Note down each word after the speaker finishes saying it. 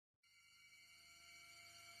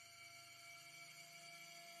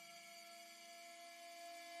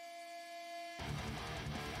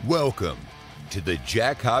Welcome to the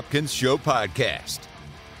Jack Hopkins Show podcast,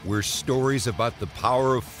 where stories about the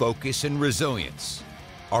power of focus and resilience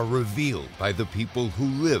are revealed by the people who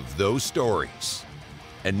live those stories.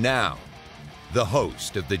 And now, the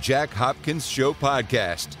host of the Jack Hopkins Show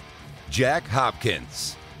podcast, Jack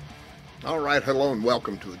Hopkins. All right, hello and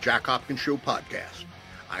welcome to the Jack Hopkins Show podcast.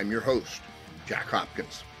 I'm your host, Jack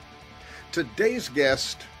Hopkins. Today's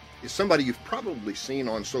guest is somebody you've probably seen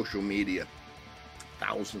on social media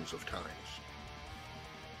thousands of times.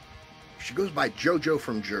 She goes by JoJo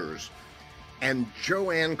from Jerz, and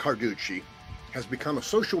Joanne Carducci has become a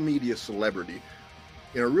social media celebrity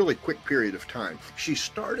in a really quick period of time. She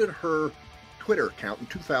started her Twitter account in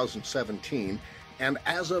 2017, and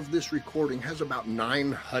as of this recording has about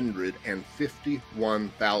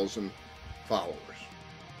 951,000 followers.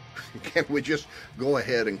 Can we just go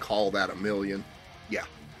ahead and call that a million? Yeah,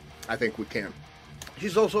 I think we can.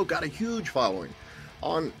 She's also got a huge following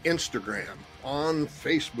on Instagram, on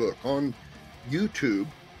Facebook, on YouTube,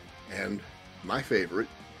 and my favorite,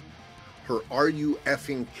 her Are You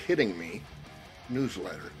Effing Kidding Me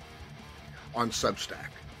newsletter on Substack.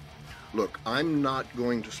 Look, I'm not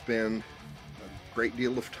going to spend a great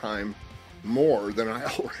deal of time, more than I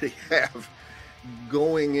already have,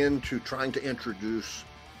 going into trying to introduce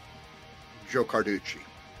Jo Carducci.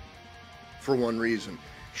 For one reason,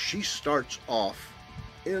 she starts off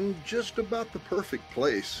in just about the perfect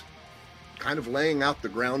place, kind of laying out the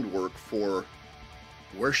groundwork for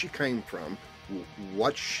where she came from,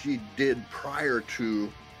 what she did prior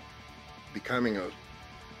to becoming a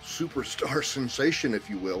superstar sensation,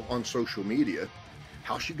 if you will, on social media,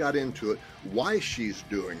 how she got into it, why she's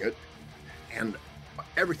doing it, and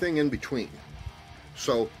everything in between.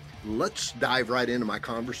 So let's dive right into my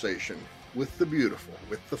conversation with the beautiful,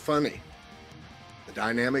 with the funny, the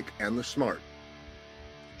dynamic, and the smart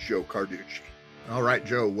Jo Carducci. All right,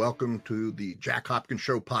 Jo, welcome to the Jack Hopkins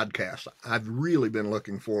Show podcast. I've really been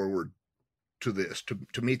looking forward to this,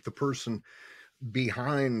 to meet the person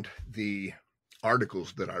behind the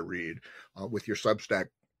articles that I read with your Substack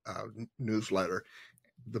newsletter,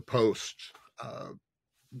 the posts.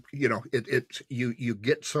 You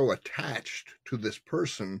get so attached to this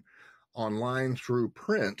person online through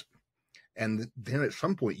print. And then at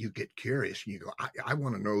some point you get curious and you go, I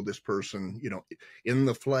want to know this person, in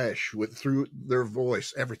the flesh, through their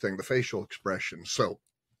voice, everything, the facial expression. So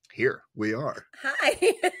here we are. Hi,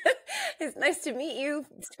 it's nice to meet you,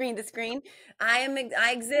 screen to screen. I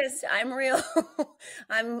exist. I'm real.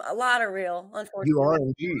 I'm a lot of real, unfortunately. You are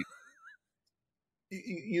indeed.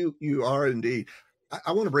 You are indeed.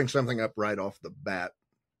 I want to bring something up right off the bat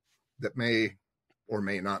that may or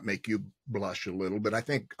may not make you blush a little, but I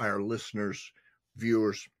think our listeners,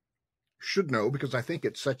 viewers should know, because I think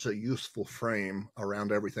it sets a useful frame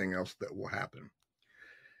around everything else that will happen.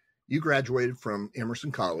 You graduated from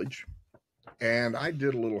Emerson College, and I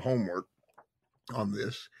did a little homework on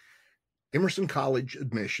this. Emerson College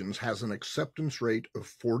admissions has an acceptance rate of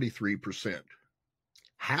 43%.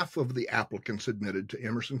 Half of the applicants admitted to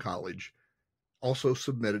Emerson College also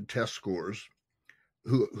submitted test scores.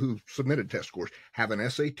 Who submitted test scores have an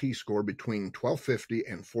SAT score between 1250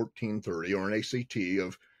 and 1430, or an ACT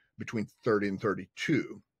of between 30 and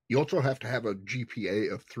 32. You also have to have a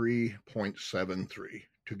GPA of 3.73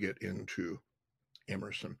 to get into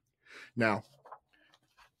Emerson. Now,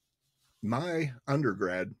 my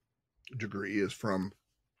undergrad degree is from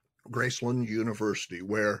Graceland University,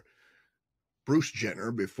 where Bruce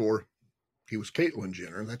Jenner, before he was Caitlyn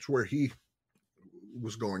Jenner, that's where he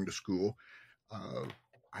was going to school.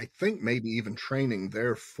 I think maybe even training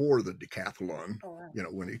there for the decathlon, Oh, wow.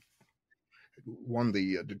 When he won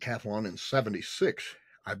the decathlon in 76,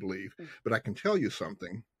 I believe. But I can tell you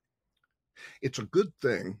something. It's a good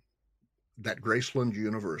thing that Graceland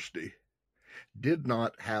University did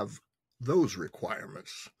not have those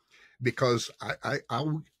requirements, because I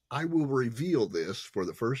will reveal this for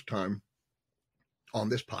the first time on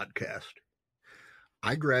this podcast.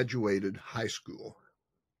 I graduated high school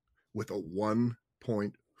with a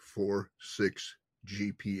 1.46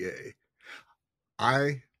 GPA.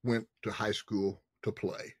 I went to high school to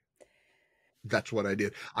play. That's what I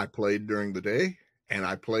did. I played during the day, and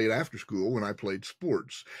I played after school when I played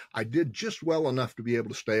sports. I did just well enough to be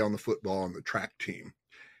able to stay on the football and the track team.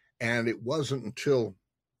 And it wasn't until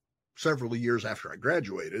several years after I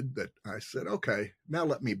graduated that I said, okay, now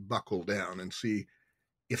let me buckle down and see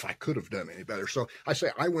if I could have done any better. So I say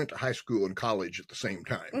I went to high school and college at the same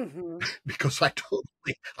time, because I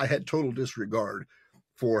had total disregard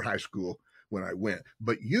for high school when I went.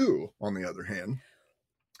 But you, on the other hand,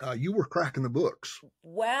 you were cracking the books.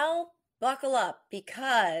 Well, buckle up,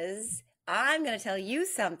 because I'm going to tell you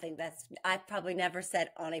something that's I've probably never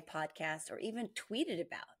said on a podcast or even tweeted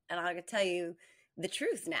about. And I'm going to tell you the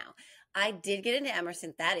truth now. I did get into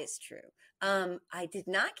Emerson. That is true. I did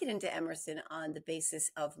not get into Emerson on the basis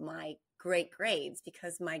of my great grades,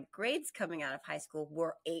 because my grades coming out of high school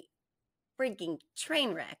were a freaking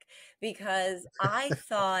train wreck, because I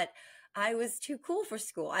thought I was too cool for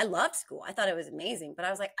school. I loved school. I thought it was amazing, but I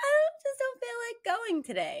was like, just don't feel like going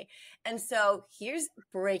today. And so here's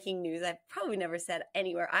breaking news. I've probably never said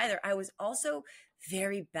anywhere either. I was also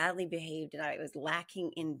very badly behaved, and I was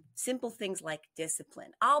lacking in simple things like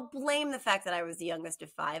discipline. I'll blame the fact that I was the youngest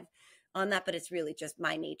of 5 on that, but it's really just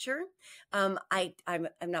my nature. I'm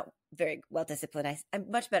not very well disciplined.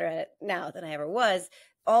 I'm much better at it now than I ever was.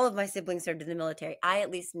 All of my siblings served in the military. I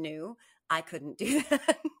at least knew I couldn't do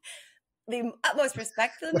that. The utmost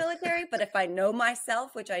respect for the military, but if I know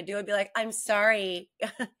myself, which I do, I'd be like, I'm sorry,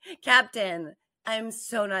 Captain, I'm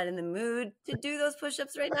so not in the mood to do those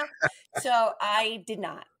push-ups right now. So I did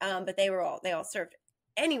not, but they all served.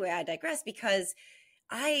 Anyway, I digress, because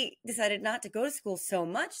I decided not to go to school so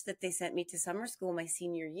much that they sent me to summer school my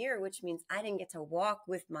senior year, which means I didn't get to walk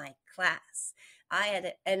with my class. I had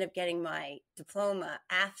to end up getting my diploma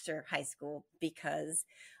after high school because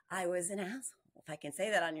I was an asshole. If I can say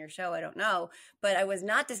that on your show, I don't know, but I was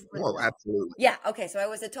not disciplined. Well, absolutely. Yeah. Okay. So I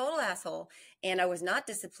was a total asshole, and I was not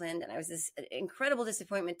disciplined, and I was this incredible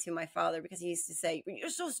disappointment to my father, because he used to say, "You're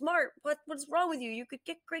so smart. What's wrong with you? You could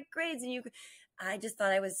get great grades, and you could." I just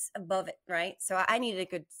thought I was above it. Right. So I needed a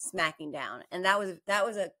good smacking down. And that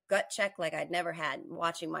was a gut check like I'd never had,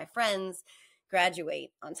 watching my friends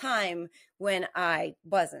graduate on time when I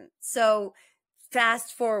wasn't. So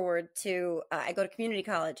fast forward to, I go to community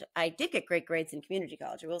college. I did get great grades in community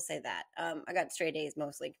college. I will say that. I got straight A's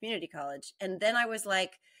mostly in community college. And then I was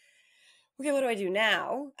like, okay, what do I do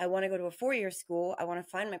now? I want to go to a 4-year school. I want to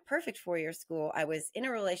find my perfect 4-year school. I was in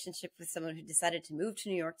a relationship with someone who decided to move to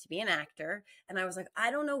New York to be an actor. And I was like,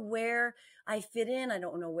 I don't know where I fit in. I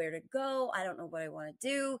don't know where to go. I don't know what I want to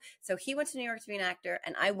do. So he went to New York to be an actor,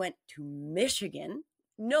 and I went to Michigan.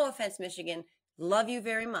 No offense, Michigan. Love you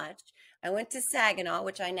very much. I went to Saginaw,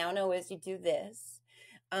 which I now know is you do this.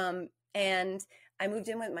 And I moved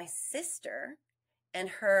in with my sister and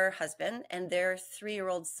her husband and their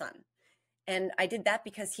 3-year-old son. And I did that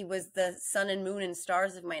because he was the sun and moon and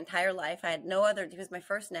stars of my entire life. I had no other, he was my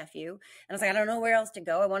first nephew. And I was like, I don't know where else to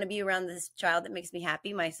go. I want to be around this child that makes me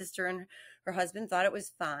happy. My sister and her husband thought it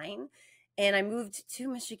was fine. And I moved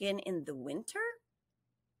to Michigan in the winter,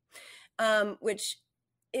 which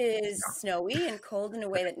is snowy and cold in a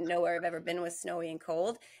way that nowhere I've ever been was snowy and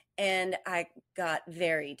cold. And I got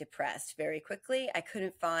very depressed very quickly. I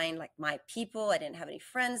couldn't find like my people. I didn't have any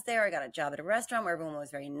friends there. I got a job at a restaurant where everyone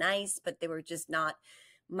was very nice, but they were just not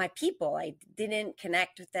my people. I didn't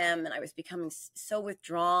connect with them, and I was becoming so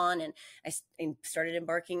withdrawn, and I started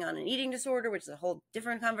embarking on an eating disorder, which is a whole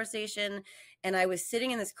different conversation. And I was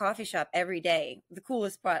sitting in this coffee shop every day, the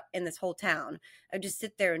coolest spot in this whole town. I would just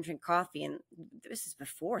sit there and drink coffee, and this is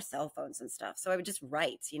before cell phones and stuff. So I would just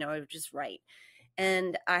write, I would just write.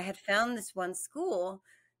 And I had found this one school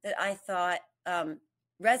that I thought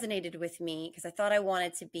resonated with me, because I thought I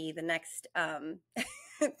wanted to be the next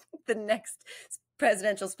the next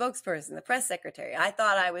presidential spokesperson, the press secretary. I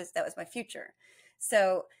thought that was my future.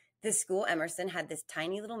 So this school, Emerson, had this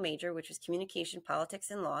tiny little major, which was communication,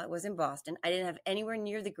 politics, and law. It was in Boston. I didn't have anywhere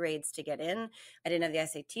near the grades to get in. I didn't have the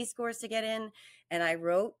SAT scores to get in. And I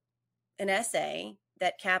wrote an essay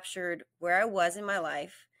that captured where I was in my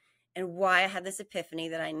life and why I had this epiphany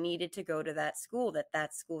that I needed to go to that school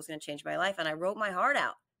was going to change my life. And I wrote my heart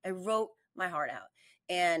out.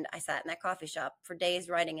 And I sat in that coffee shop for days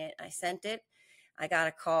writing it. I sent it. I got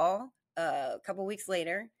a call a couple weeks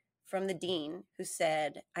later from the dean, who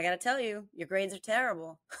said, I got to tell you, your grades are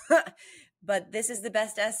terrible, but this is the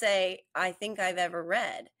best essay I think I've ever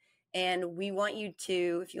read. And we want you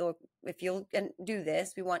to, if you'll do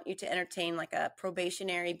this, we want you to entertain like a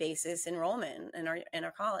probationary basis enrollment in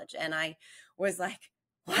our college. And I was like,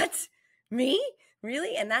 what? Me?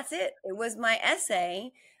 Really? And that's it. It was my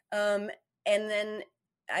essay. And then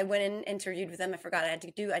I went and interviewed with them. I forgot I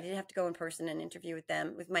didn't have to go in person and interview with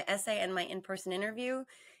them, with my essay and my in-person interview.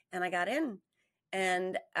 And I got in,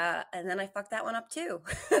 and then I fucked that one up too.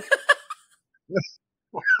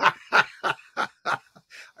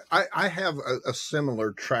 I have a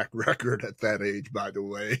similar track record at that age, by the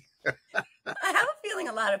way. I have a feeling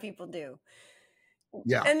a lot of people do.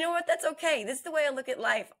 Yeah. And you know what? That's okay. This is the way I look at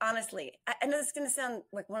life, honestly. I know this is going to sound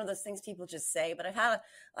like one of those things people just say, but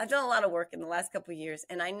I've done a lot of work in the last couple of years,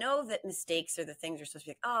 and I know that mistakes are the things you're supposed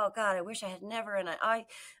to be like, oh God, I wish I had never, and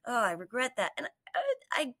I regret that. And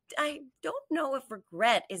I don't know if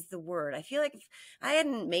regret is the word. I feel like if I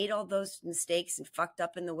hadn't made all those mistakes and fucked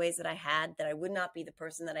up in the ways that I had, that I would not be the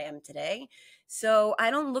person that I am today. So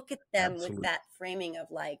I don't look at them with Absolutely. that framing of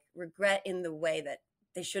like regret in the way that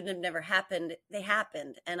they shouldn't have never happened. They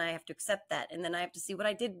happened, and I have to accept that, and then I have to see what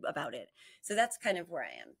I did about it. So that's kind of where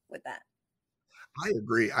I am with that. I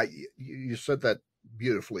agree. You said that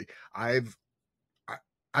beautifully. I've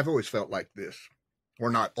always felt like this, or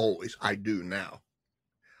not always. I do now.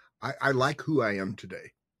 I like who I am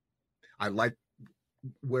today. I like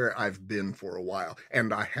where I've been for a while,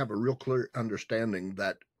 and I have a real clear understanding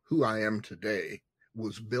that who I am today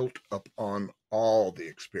was built upon all the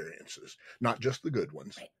experiences, not just the good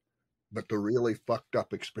ones, Right. but the really fucked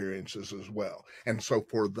up experiences as well. And so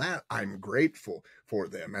for that, I'm grateful for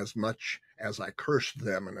them as much as I cursed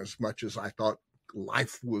them and as much as I thought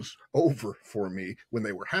life was over for me when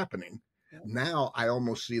they were happening. Yeah. Now I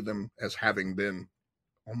almost see them as having been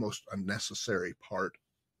almost a necessary part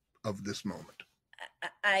of this moment.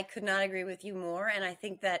 I could not agree with you more. And I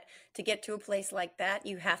think that to get to a place like that,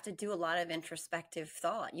 you have to do a lot of introspective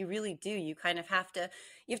thought. You really do. You kind of have to,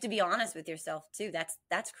 you have to be honest with yourself too.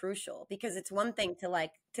 That's crucial, because it's one thing to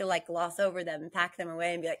like gloss over them and pack them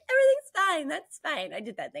away and be like, everything's fine. That's fine. I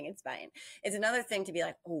did that thing. It's fine. It's another thing to be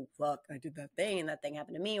like, oh, fuck, I did that thing and that thing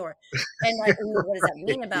happened to me. And like, ooh, what does that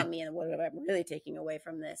mean about me? And what am I really taking away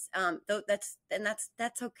from this?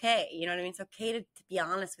 That's okay. You know what I mean? It's okay to be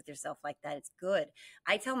honest with yourself like that. It's good.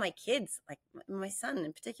 I tell my kids, like my son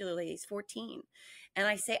in particular, he's 14. And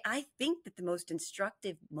I say, I think that the most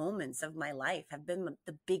instructive moments of my life have been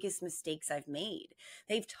the biggest mistakes I've made.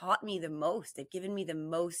 They've taught me the most. They've given me the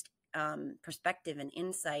most perspective and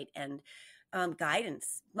insight and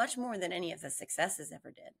guidance, much more than any of the successes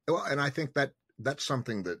ever did. Well, and I think that that's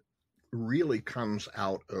something that really comes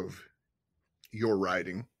out of your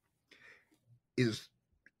writing is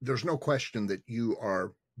there's no question that you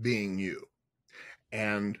are being you.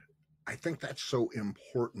 And I think that's so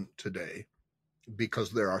important today, because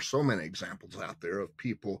there are so many examples out there of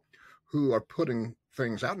people who are putting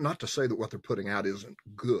things out, not to say that what they're putting out isn't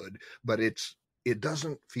good, but it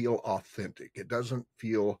doesn't feel authentic. It doesn't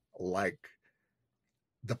feel like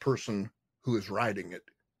the person who is writing it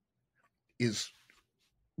is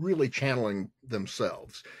really channeling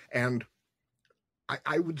themselves. And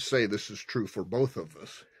I would say this is true for both of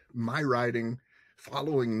us. My writing,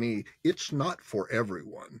 following me, it's not for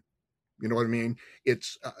everyone. You know what I mean?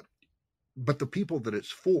 It's, but the people that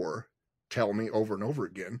it's for tell me over and over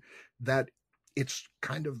again that it's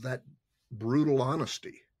kind of that brutal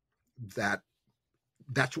honesty,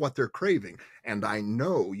 that's what they're craving. And I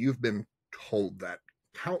know you've been told that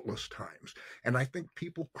countless times. And I think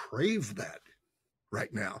people crave that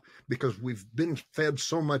right now, because we've been fed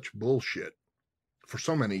so much bullshit for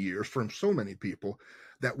so many years from so many people,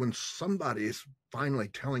 that when somebody is finally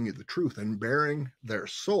telling you the truth and bearing their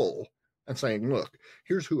soul and saying, look,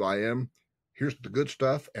 here's who I am, here's the good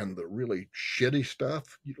stuff and the really shitty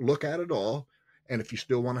stuff, you look at it all, and if you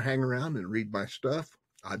still want to hang around and read my stuff,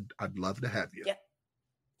 I'd love to have you.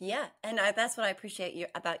 Yeah. And that's what I appreciate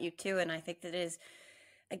about you too. And I think that is,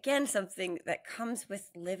 again, something that comes with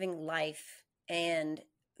living life and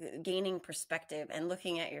gaining perspective and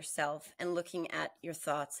looking at yourself and looking at your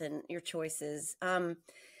thoughts and your choices.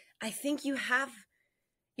 I think you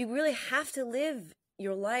really have to live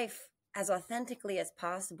your life as authentically as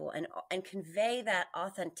possible and convey that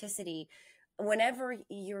authenticity whenever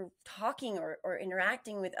you're talking or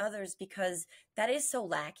interacting with others, because that is so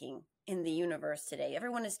lacking in the universe today.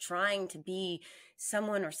 Everyone is trying to be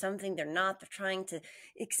someone or something they're not. They're trying to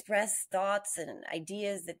express thoughts and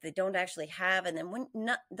ideas that they don't actually have. And then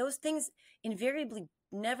those things invariably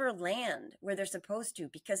never land where they're supposed to,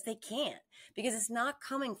 because they can't, because it's not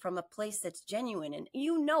coming from a place that's genuine. And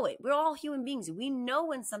you know it. We're all human beings. We know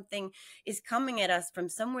when something is coming at us from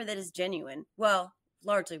somewhere that is genuine. Well,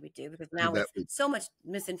 largely we do, because now with so much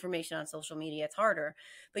misinformation on social media, it's harder,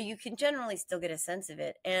 but you can generally still get a sense of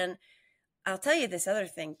it. And I'll tell you this other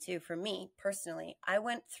thing too, for me personally, I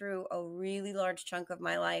went through a really large chunk of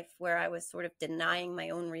my life where I was sort of denying my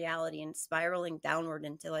own reality and spiraling downward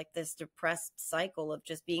into like this depressed cycle of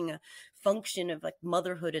just being a function of like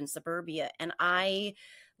motherhood in suburbia. And I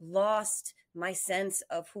lost my sense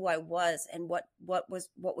of who I was, and what was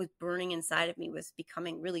burning inside of me was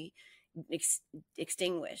becoming really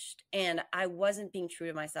extinguished, and I wasn't being true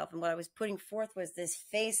to myself. And what I was putting forth was this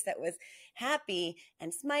face that was happy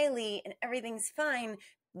and smiley and everything's fine,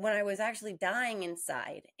 when I was actually dying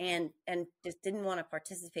inside and just didn't want to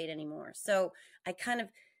participate anymore. So I kind of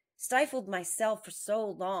stifled myself for so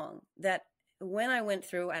long that when I went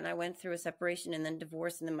through a separation and then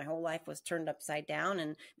divorce, and then my whole life was turned upside down,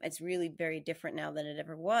 and it's really very different now than it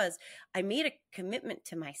ever was. I made a commitment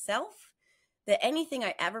to myself that anything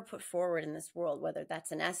I ever put forward in this world, whether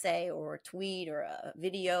that's an essay or a tweet or a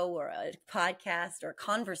video or a podcast or a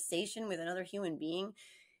conversation with another human being,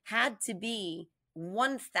 had to be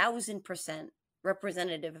 1000%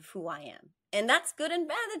 representative of who I am. And that's good and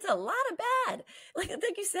bad. It's a lot of bad.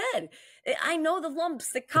 Like you said, I know the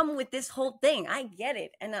lumps that come with this whole thing. I get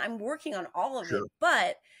it. And I'm working on all of it,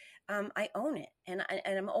 but I own it. And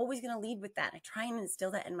I'm always going to lead with that. I try and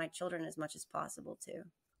instill that in my children as much as possible too.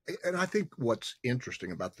 And I think what's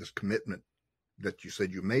interesting about this commitment that you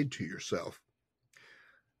said you made to yourself,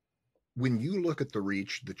 when you look at the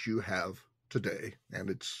reach that you have today, and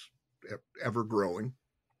it's ever growing,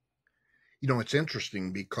 it's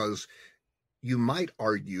interesting because you might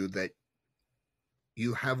argue that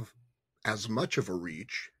you have as much of a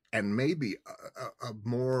reach and maybe a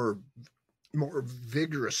more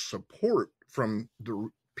vigorous support from the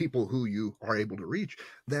people who you are able to reach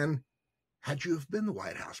than had you have been the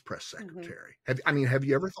White House press secretary. Mm-hmm. Have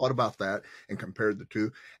you ever thought about that and compared the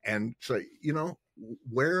two and say,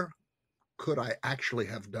 where could I actually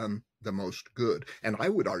have done the most good? And I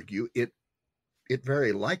would argue it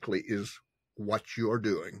very likely is what you're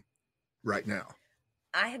doing right now.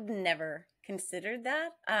 I had never considered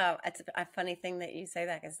that. It's a funny thing that you say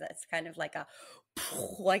that, because that's kind of like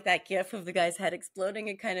like that gif of the guy's head exploding.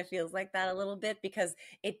 It kind of feels like that a little bit, because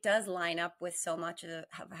it does line up with so much of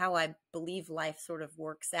how I believe life sort of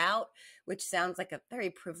works out, which sounds like a very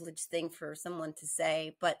privileged thing for someone to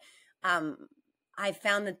say. But I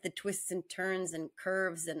found that the twists and turns and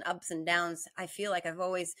curves and ups and downs, I feel like I've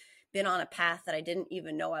always been on a path that I didn't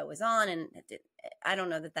even know I was on. And I don't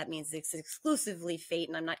know that means it's exclusively fate,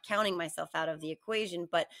 and I'm not counting myself out of the equation,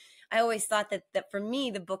 but I always thought that for me,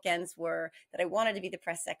 the bookends were that I wanted to be the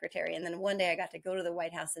press secretary. And then one day I got to go to the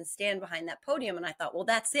White House and stand behind that podium. And I thought, well,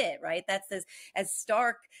 that's it, right? That's as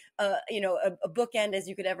stark, a bookend as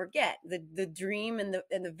you could ever get. The dream and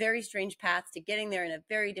the very strange paths to getting there in a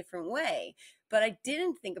very different way. But I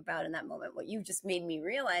didn't think about in that moment what you just made me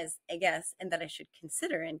realize, I guess, and that I should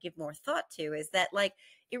consider and give more thought to, is that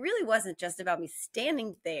it really wasn't just about me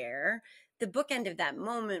standing there. The bookend of that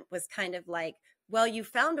moment was kind of like, well, you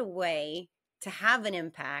found a way to have an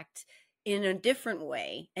impact in a different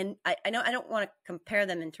way. And I know I don't want to compare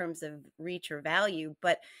them in terms of reach or value,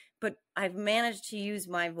 but I've managed to use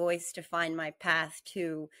my voice to find my path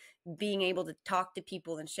to being able to talk to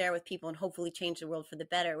people and share with people and hopefully change the world for the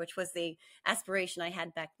better, which was the aspiration I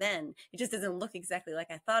had back then. It just doesn't look exactly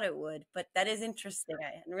like I thought it would, but that is interesting.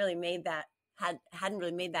 I hadn't really made that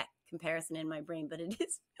comparison in my brain, but it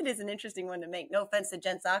is an interesting one to make. No offense to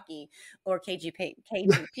Jen Psaki or KGP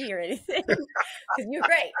or anything, because you're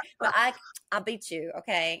great, but I'll beat you.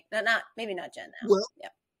 Okay, maybe not Jen now. Well, yeah.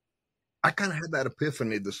 I kind of had that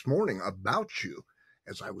epiphany this morning about you,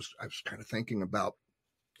 as I was kind of thinking about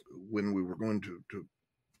when we were going to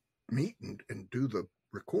meet and do the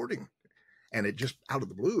recording, and it just out of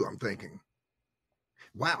the blue, I'm thinking,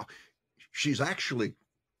 wow, she's actually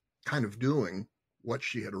kind of doing what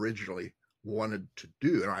she had originally wanted to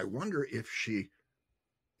do. And I wonder if she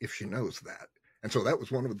knows that. And so that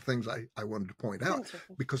was one of the things I wanted to point out,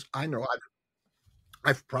 because I know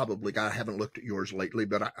I've probably I haven't looked at yours lately,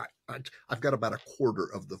 but I've got about a quarter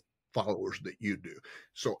of the followers that you do.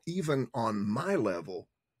 So even on my level,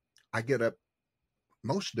 I get up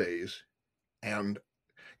most days, and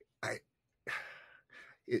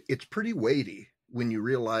it's pretty weighty when you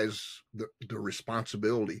realize the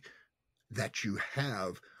responsibility that you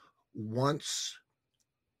have once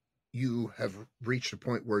you have reached a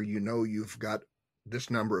point where you've got this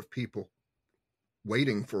number of people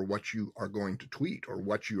waiting for what you are going to tweet or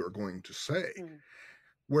what you are going to say.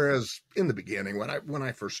 Whereas in the beginning, when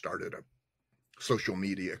I first started a social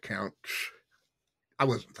media account, I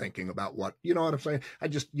wasn't thinking about what, you know what I'm saying?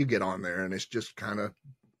 You get on there and it's just kind of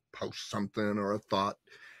post something or a thought.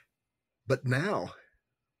 But now,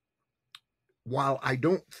 while I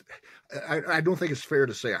don't think it's fair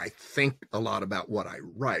to say I think a lot about what I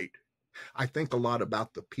write, I think a lot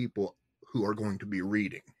about the people who are going to be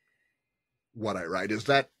reading what I write. Is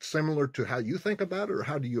that similar to how you think about it, or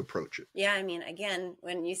how do you approach it? Yeah, again,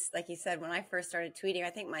 when you said, when I first started tweeting, I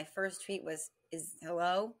think my first tweet is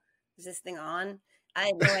hello? Is this thing on? I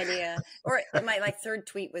had no idea. Or my third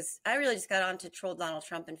tweet was, I really just got on to troll Donald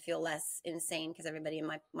Trump and feel less insane because everybody in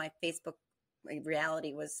my Facebook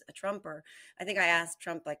reality was a Trumper. I think I asked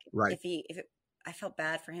Trump right. if I felt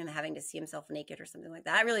bad for him having to see himself naked or something like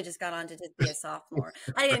that. I really just got on to just be a sophomore.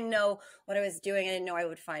 I didn't know what I was doing. I didn't know I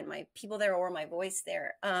would find my people there or my voice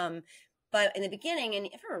there. But in the beginning, and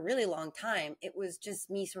for a really long time, it was just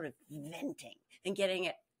me sort of venting and getting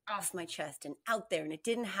it off my chest and out there. And it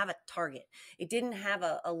didn't have a target. It didn't have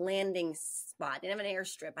a landing spot. It didn't have an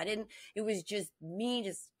airstrip. It was just me,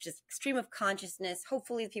 just stream of consciousness.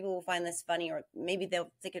 Hopefully people will find this funny, or maybe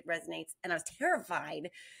they'll think it resonates. And I was terrified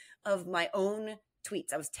of my own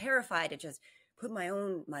tweets. I was terrified to just put my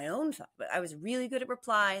own thought. But I was really good at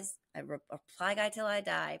replies. I reply guy till I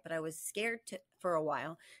die, but I was scared for a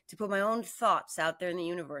while to put my own thoughts out there in the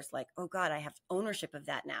universe. Like, oh God, I have ownership of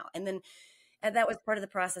that now. And that was part of the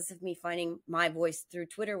process of me finding my voice through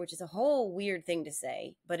Twitter, which is a whole weird thing to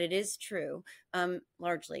say, but it is true,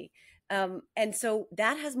 largely. And so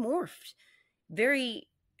that has morphed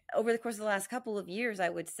over the course of the last couple of years, I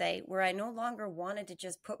would say, where I no longer wanted to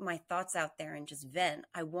just put my thoughts out there and just vent.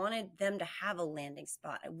 I wanted them to have a landing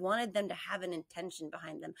spot. I wanted them to have an intention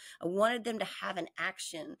behind them. I wanted them to have an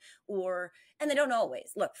action, and they don't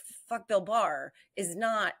always. Look, fuck Bill Barr is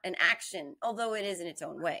not an action, although it is in its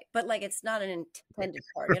own way. But like, it's not an intended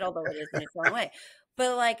target, although it is in its own way.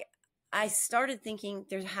 But like, I started thinking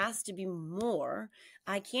there has to be more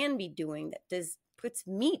I can be doing that puts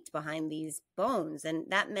meat behind these bones. And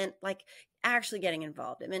that meant like actually getting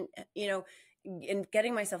involved. It meant, in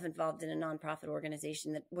getting myself involved in a nonprofit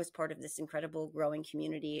organization that was part of this incredible growing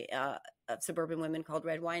community of suburban women called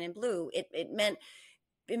Red, Wine, and Blue. It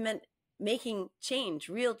meant making change,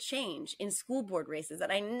 real change in school board races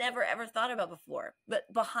that I never ever thought about before. But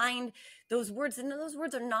behind those words, and those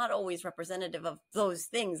words are not always representative of those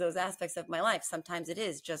things, those aspects of my life. Sometimes it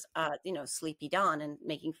is just, Sleepy Don and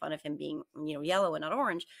making fun of him being, yellow and not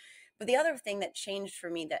orange. But the other thing that changed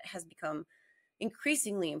for me that has become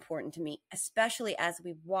increasingly important to me, especially as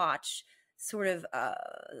we watch sort of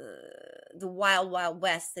the wild, wild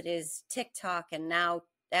west that is TikTok and now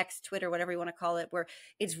X, Twitter, whatever you want to call it, where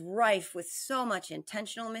it's rife with so much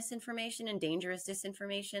intentional misinformation and dangerous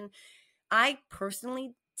disinformation. I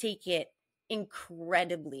personally take it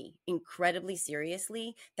incredibly, incredibly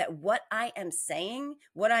seriously that what I am saying,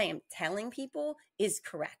 what I am telling people is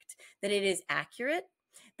correct, that it is accurate,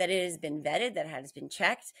 that it has been vetted, that it has been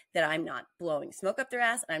checked, that I'm not blowing smoke up their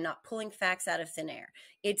ass, and I'm not pulling facts out of thin air.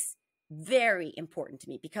 It's very important to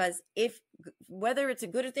me, because whether it's a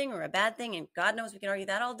good thing or a bad thing, and God knows we can argue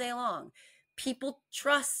that all day long, people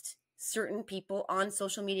trust certain people on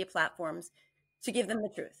social media platforms to give them the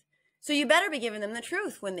truth. So you better be giving them the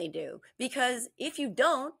truth when they do, because if you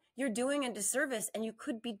don't, you're doing a disservice and you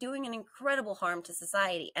could be doing an incredible harm to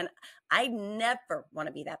society. And I never want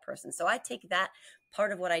to be that person. So I take that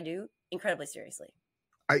part of what I do incredibly seriously.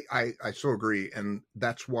 I so agree. And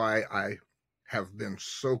that's why I have been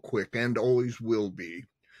so quick, and always will be,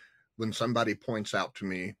 when somebody points out to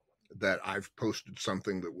me that I've posted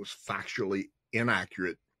something that was factually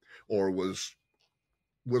inaccurate or was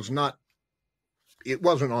not, it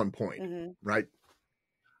wasn't on point, right?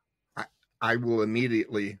 I will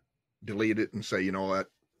immediately delete it and say, you know what,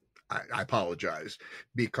 I apologize,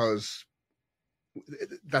 because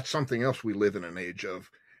that's something else we live in an age of.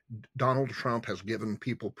 Donald Trump has given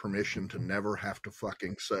people permission to never have to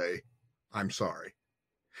fucking say, I'm sorry.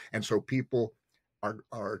 And so people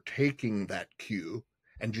are taking that cue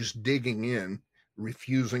and just digging in,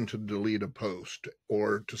 refusing to delete a post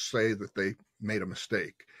or to say that they made a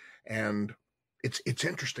mistake. And it's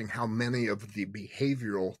interesting how many of the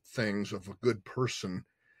behavioral things of a good person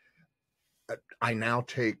I now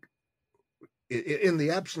take. In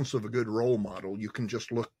the absence of a good role model, you can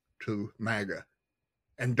just look to MAGA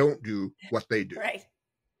and don't do what they do. Right.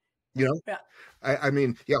 Yeah. I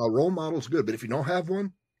mean, a role model's good, but if you don't have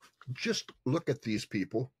one, just look at these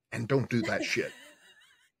people and don't do that shit.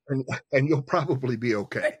 And you'll probably be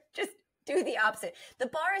okay. Just do the opposite. The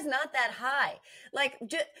bar is not that high. Like,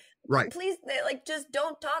 right. Please, just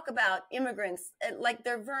don't talk about immigrants like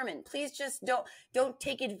they're vermin. Please just don't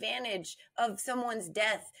take advantage of someone's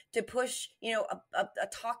death to push, a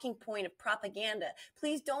talking point of propaganda.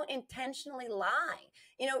 Please don't intentionally lie.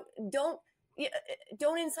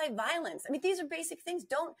 Don't incite violence. I mean, these are basic things.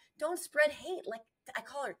 Don't spread hate. Like, I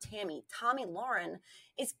call her Tommy Lauren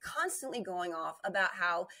is constantly going off about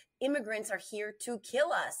how immigrants are here to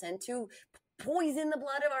kill us and to poison the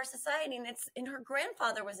blood of our society. And her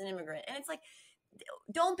grandfather was an immigrant. And it's like,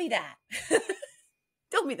 don't be that.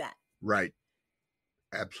 Don't be that. Right.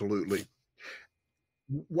 Absolutely.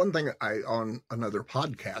 One thing on another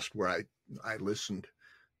podcast where I listened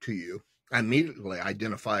to you, I immediately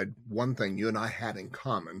identified one thing you and I had in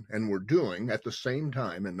common and were doing at the same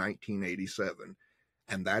time in 1987,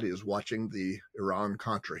 and that is watching the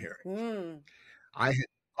Iran-Contra hearings.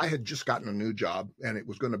 I had just gotten a new job, and it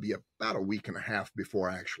was going to be about a week and a half before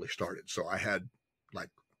I actually started. So I had like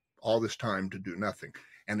all this time to do nothing.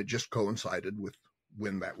 And it just coincided with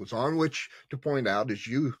when that was on, which, to point out, as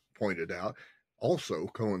you pointed out, also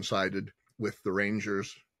coincided with the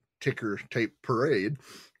Rangers ticker tape parade.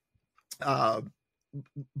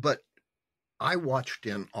 But I watched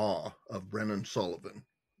in awe of Brennan Sullivan,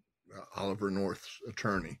 Oliver North's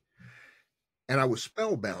attorney, and I was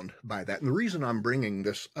spellbound by that. And the reason I'm bringing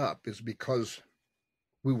this up is because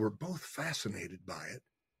we were both fascinated by it.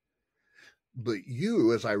 But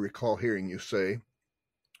you, as I recall hearing you say,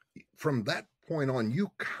 from that point on,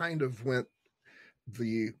 you kind of went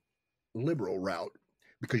the liberal route,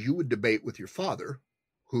 because you would debate with your father,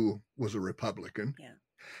 who was a Republican. Yeah.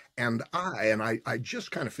 And I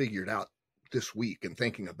just kind of figured out this week in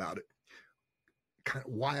thinking about it, kind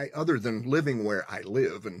of why, other than living where I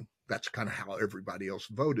live, and that's kind of how everybody else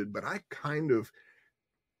voted, but I kind of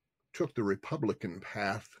took the Republican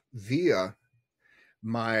path via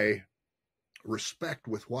my respect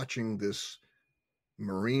with watching this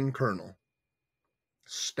Marine colonel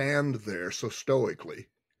stand there so stoically,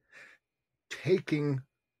 taking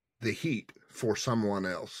the heat for someone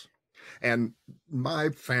else. And my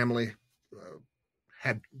family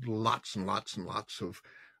had lots and lots and lots of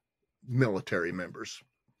military members,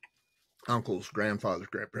 uncles, grandfathers,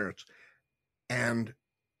 grandparents. And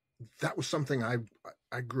that was something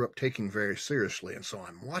I grew up taking very seriously. And so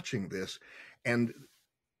I'm watching this, and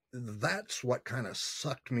that's what kind of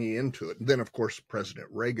sucked me into it. And then, of course, President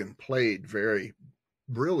Reagan played very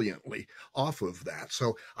brilliantly off of that.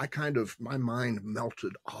 So I kind of, my mind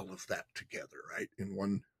melted all of that together, right, in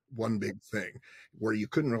one big thing, where you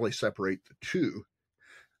couldn't really separate the two.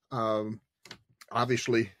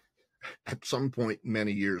 Obviously, at some point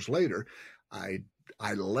many years later, I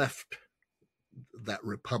left that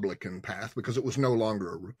Republican path because it was no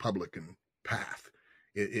longer a Republican path.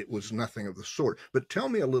 It was nothing of the sort. But tell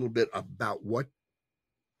me a little bit about what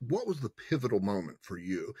was the pivotal moment for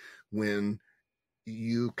you when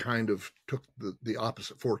you kind of took the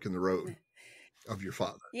opposite fork in the road of your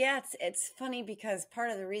father? Yeah, it's funny because part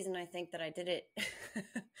of the reason I think that I did it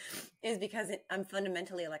is because I'm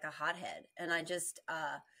fundamentally like a hothead, and I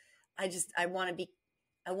want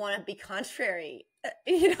to be contrary.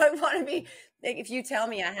 I want to be like, if you tell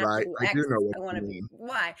me I have right. to do I X, do know what I want to be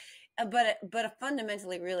Y. But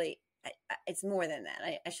fundamentally, really, it's more than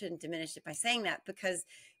that. I shouldn't diminish it by saying that, because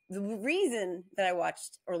the reason that I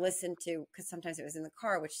watched or listened to, because sometimes it was in the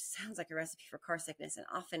car, which sounds like a recipe for car sickness and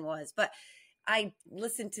often was, but I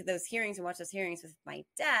listened to those hearings and watched those hearings with my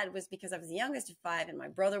dad, was because I was the youngest of 5, and my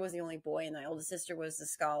brother was the only boy, and my oldest sister was the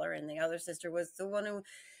scholar, and the other sister was the one who,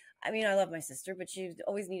 I mean, I love my sister, but she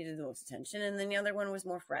always needed the most attention. And then the other one was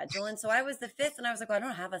more fragile. And so I was the 5th, and I was like, well, I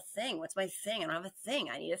don't have a thing. What's my thing? I don't have a thing.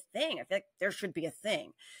 I need a thing. I feel like there should be a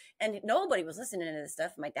thing. And nobody was listening to this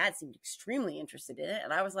stuff. My dad seemed extremely interested in it.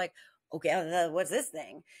 And I was like, okay, what's this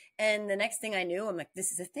thing? And the next thing I knew, I'm like,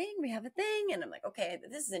 this is a thing. We have a thing. And I'm like, okay,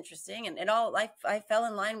 this is interesting. And it all, I fell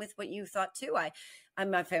in line with what you thought too.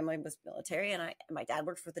 My family was military, and my dad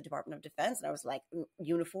worked for the Department of Defense, and I was like,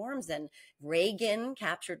 uniforms, and Reagan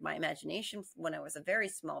captured my imagination when I was a very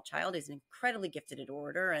small child. He's an incredibly gifted at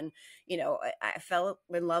orator. And, I fell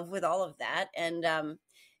in love with all of that.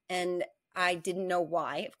 And I didn't know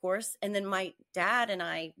why, of course. And then my dad and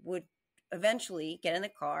I would eventually get in the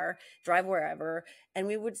car, drive wherever, and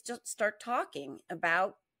we would just start talking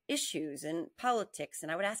about issues and politics. And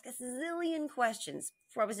I would ask a zillion questions.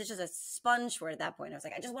 I was just a sponge for it at that point. I was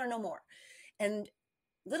like, I just want to know more. And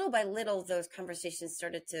little by little, those conversations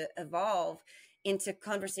started to evolve into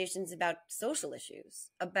conversations about social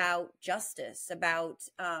issues, about justice, about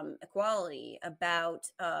equality, about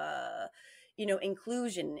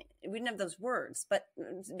inclusion. We didn't have those words, but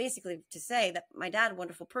basically to say that my dad,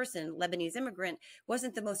 wonderful person, Lebanese immigrant,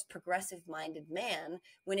 wasn't the most progressive minded man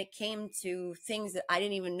when it came to things that I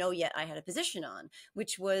didn't even know yet I had a position on,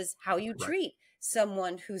 which was how you treat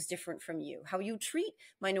someone who's different from you, how you treat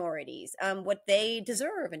minorities, what they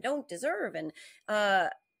deserve and don't deserve. And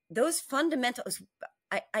those fundamentals,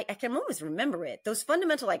 I can almost remember it. Those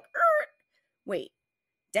fundamental, like, wait,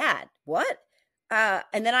 Dad, what?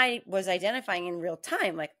 And then I was identifying in real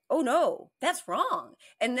time, like, oh no, that's wrong.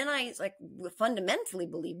 And then I like fundamentally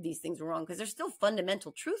believed these things were wrong, because they're still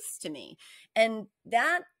fundamental truths to me. And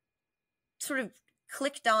that sort of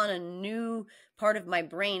clicked on a new part of my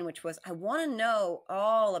brain, which was, I want to know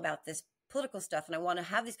all about this political stuff. And I want to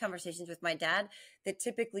have these conversations with my dad that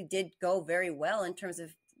typically did go very well in terms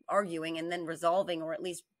of arguing and then resolving, or at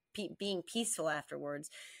least being peaceful afterwards.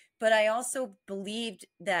 But I also believed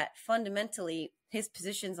that fundamentally his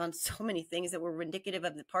positions on so many things that were indicative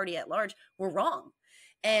of the party at large were wrong.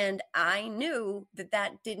 And I knew that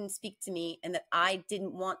that didn't speak to me and that I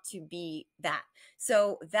didn't want to be that.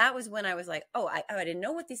 So that was when I was like, oh, I didn't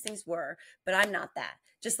know what these things were, but I'm not that.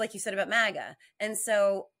 Just like you said about MAGA. And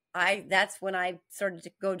so that's when I started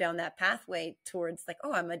to go down that pathway towards like,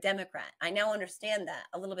 oh, I'm a Democrat. I now understand that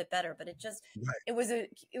a little bit better, but it was a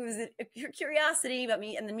curiosity about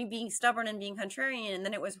me, and then me being stubborn and being contrarian. And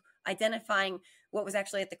then it was identifying what was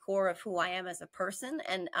actually at the core of who I am as a person.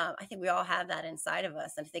 And I think we all have that inside of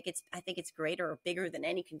us. And I think it's greater or bigger than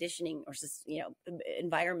any conditioning or just,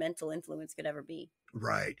 environmental influence could ever be.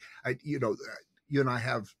 Right. You and I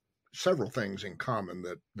have several things in common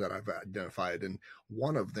that I've identified. And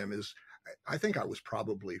one of them is, I think I was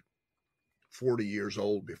probably 40 years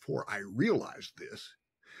old before I realized this,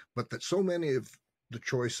 but that so many of the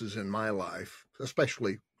choices in my life,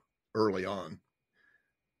 especially early on,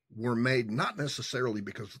 were made not necessarily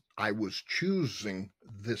because I was choosing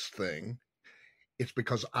this thing. It's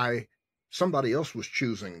because somebody else was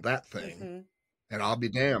choosing that thing. Mm-hmm. And I'll be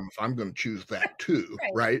damned if I'm going to choose that too.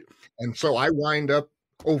 Right. And so I wind up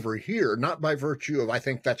over here, not by virtue of I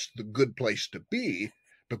think that's the good place to be,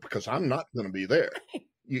 but because I'm not going to be there.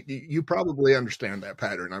 You probably understand that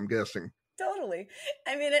pattern, I'm guessing. Totally.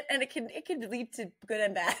 I mean, it can lead to good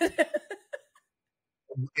and bad.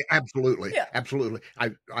 Absolutely. Yeah. Absolutely.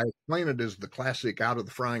 I explain it as the classic out of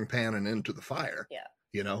the frying pan and into the fire.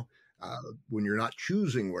 Yeah. When you're not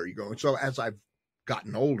choosing where you're going. So as I've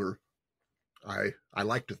gotten older, I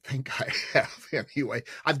like to think I have anyway.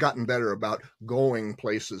 I've gotten better about going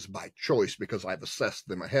places by choice because I've assessed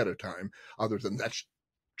them ahead of time. Other than that's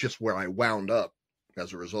just where I wound up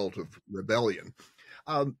as a result of rebellion.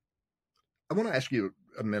 I want to ask you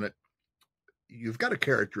a minute. You've got a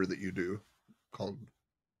character that you do called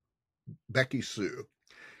Becky Sue.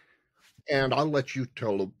 And I'll let you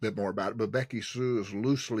tell a bit more about it. But Becky Sue is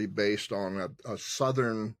loosely based on a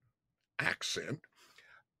Southern accent.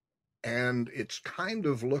 And it's kind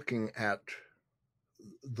of looking at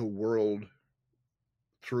the world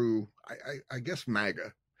through, I guess,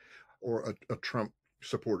 MAGA or a Trump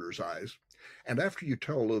supporter's eyes. And after you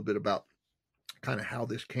tell a little bit about kind of how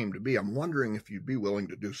this came to be, I'm wondering if you'd be willing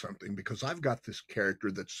to do something, because I've got this character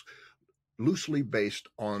that's loosely based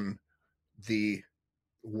on the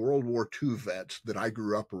World War II vets that I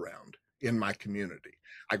grew up around in my community.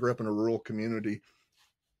 I grew up in a rural community,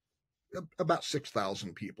 about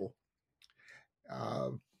 6,000 people.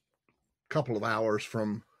 Couple of hours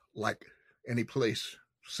from like any place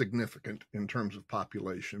significant in terms of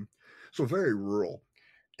population. So very rural.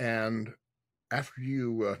 And after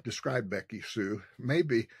you describe Becky Sue,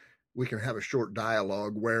 maybe we can have a short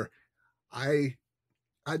dialogue where I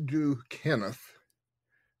do Kenneth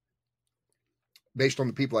based on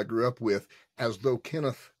the people I grew up with, as though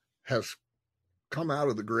Kenneth has come out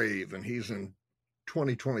of the grave and he's in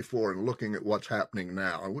 2024 and looking at what's happening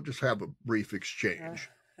now. And we'll just have a brief exchange.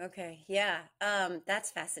 Okay. Yeah.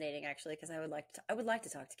 That's fascinating, actually, because I would like to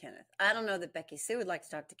talk to Kenneth. I don't know that Becky Sue would like to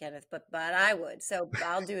talk to Kenneth, but I would. So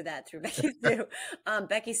I'll do that through Becky Sue.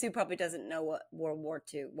 Becky Sue probably doesn't know what World War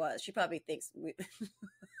II was. She probably thinks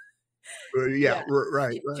right.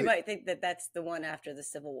 She might think that that's the one after the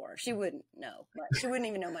Civil War. She wouldn't know. She wouldn't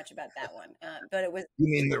even know much about that one. But it was.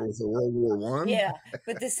 You mean there was a World War I? Yeah,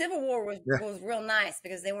 but the Civil War was real nice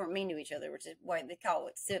because they weren't mean to each other, which is why they call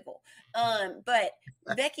it civil. But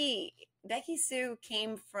Becky Sue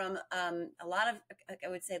came from a lot of, I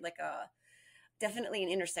would say, like definitely an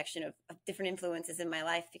intersection of different influences in my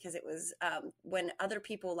life, because it was when other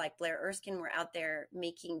people like Blair Erskine were out there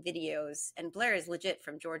making videos, and Blair is legit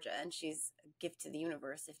from Georgia, and she's a gift to the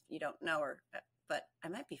universe if you don't know her. But I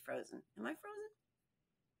might be frozen. Am I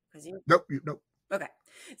frozen? Nope. Okay.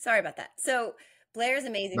 Sorry about that. So Blair is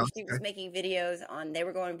amazing. No, she was making videos they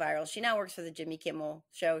were going viral. She now works for the Jimmy Kimmel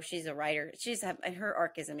show. She's a writer. Her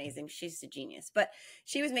arc is amazing. She's a genius. But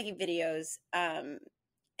she was making videos, and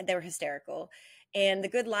they were hysterical. And the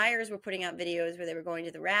Good Liars were putting out videos where they were going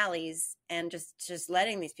to the rallies and just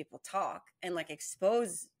letting these people talk and like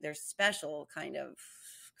expose their special kind of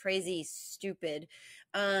crazy, stupid.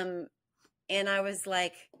 And I was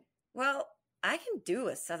like, well, I can do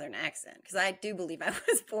a Southern accent because I do believe I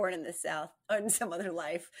was born in the South or in some other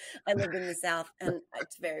life. I lived in the South, and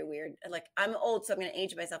it's very weird. Like, I'm old, so I'm going to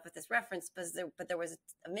age myself with this reference, but there was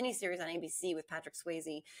a miniseries on ABC with Patrick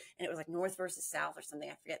Swayze, and it was like North versus South or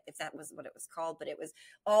something. I forget if that was what it was called, but it was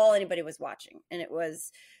all anybody was watching. And it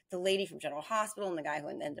was the lady from General Hospital and the guy who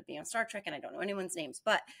ended up being on Star Trek, and I don't know anyone's names.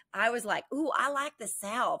 But I was like, ooh, I like the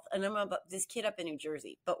South. And I'm about this kid up in New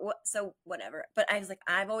Jersey. But whatever. But I was like,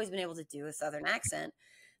 I've always been able to do a Southern accent.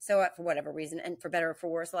 So for whatever reason, and for better or for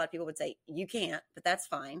worse, a lot of people would say, you can't, but that's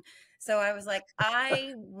fine. So I was like,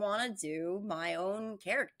 I want to do my own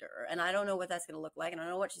character, and I don't know what that's going to look like, and I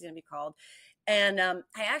don't know what she's going to be called. And I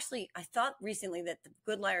thought recently that the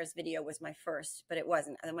Good Liars video was my first, but it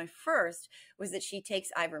wasn't. And my first was that she takes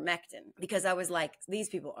ivermectin, because I was like, these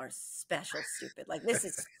people are special stupid. Like, this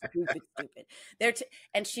is stupid.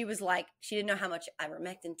 And she was like, she didn't know how much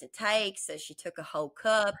ivermectin to take, so she took a whole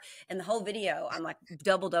cup. And the whole video, I'm like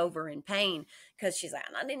doubled over in pain, because she's like,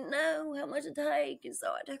 I didn't know how much to take, and so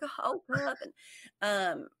I took a whole cup,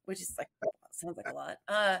 and which is like, sounds like a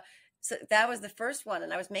lot. So that was the first one,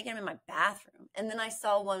 and I was making them in my bathroom. And then I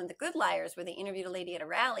saw one of the Good Liars where they interviewed a lady at a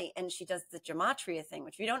rally, and she does the gematria thing,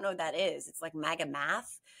 which if you don't know what that is, it's like MAGA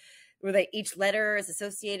math, where each letter is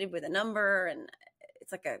associated with a number, and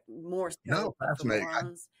it's like a Morse code. No,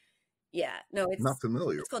 fascinating. Yeah, no, it's not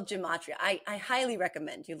familiar. It's called gematria. I highly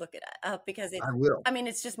recommend you look it up, because I will. I mean,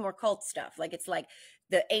 it's just more cult stuff. Like, it's like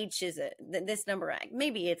the H is this number.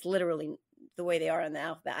 Maybe it's literally the way they are in the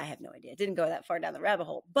alphabet. I have no idea. It didn't go that far down the rabbit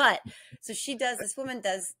hole. But so this woman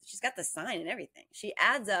she's got the sign and everything. She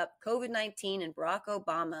adds up COVID-19 and Barack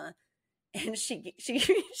Obama, and she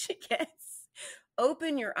gets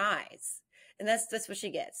open your eyes. And that's what she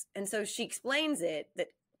gets. And so she explains it that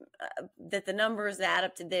the numbers add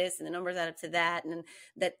up to this, and the numbers add up to that, and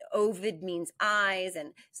that Ovid means eyes,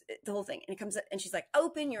 and the whole thing. And it comes up, and she's like,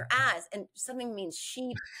 open your eyes, and something means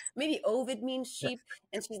sheep. Maybe Ovid means sheep.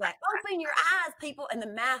 And she's like, open your eyes, people. And the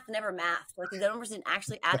math never mathed. Like, the numbers didn't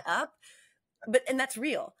actually add up. And that's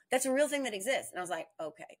real. That's a real thing that exists. And I was like,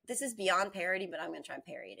 okay, this is beyond parody, but I'm going to try and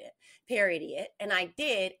parody it. And I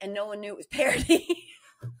did, and no one knew it was parody.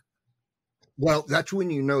 Well, that's when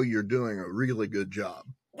you know you're doing a really good job.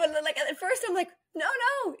 But like, at first I'm like, no,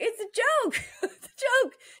 it's a joke. It's a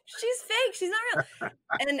joke. She's fake. She's not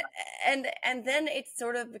real. And then it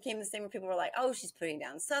sort of became the same where people were like, oh, she's putting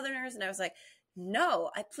down Southerners. And I was like, no,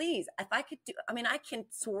 if I could do, I mean, I can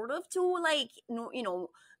sort of do like,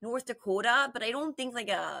 North Dakota, but I don't think like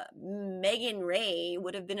a Megan Ray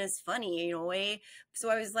would have been as funny in a way. So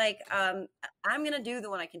I was like, I'm going to do the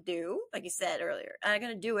one I can do, like you said earlier. I'm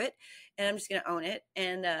going to do it, and I'm just going to own it.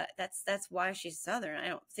 And that's why she's Southern. I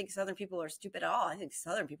don't think Southern people are stupid at all. I think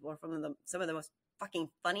Southern people are some of the most fucking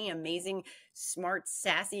funny, amazing, smart,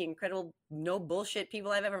 sassy, incredible, no bullshit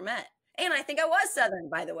people I've ever met. And I think I was Southern,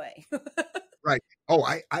 by the way. Right. Oh,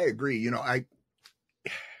 I agree.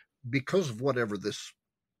 Because of whatever this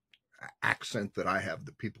accent that I have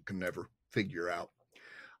that people can never figure out,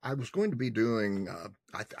 I was going to be doing,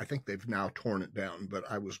 I think they've now torn it down, but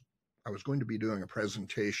I was going to be doing a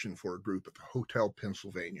presentation for a group at the Hotel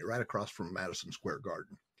Pennsylvania, right across from Madison Square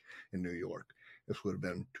Garden in New York. This would have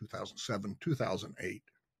been 2007, 2008.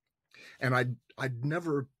 And I'd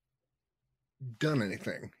never done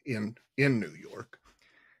anything in New York.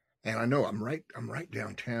 And I know I'm right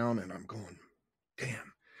downtown, and I'm going,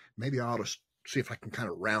 damn, maybe I ought to see if I can kind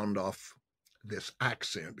of round off this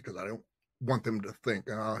accent, because I don't want them to think,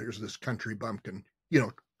 oh, here's this country bumpkin,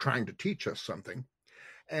 trying to teach us something.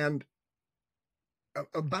 And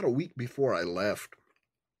about a week before I left,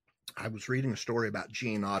 I was reading a story about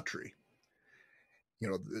Gene Autry,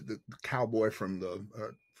 the cowboy from the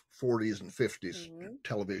 40s and 50s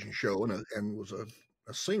television show, and was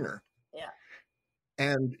a singer. Yeah.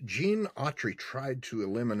 And Gene Autry tried to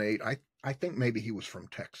eliminate, I think maybe he was from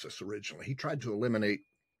Texas originally. He tried to eliminate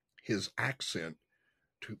his accent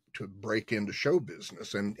to break into show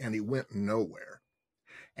business, and he went nowhere.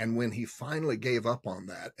 And when he finally gave up on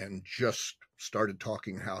that and just started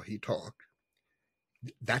talking how he talked,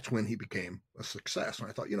 that's when he became a success. And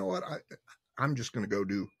I thought, you know what, I'm just going to go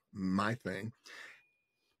do my thing.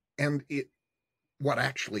 And what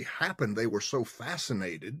actually happened, they were so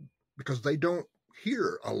fascinated, because they don't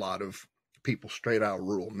hear a lot of people straight out of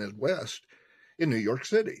rural Midwest in New York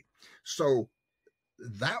City. So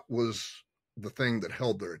that was the thing that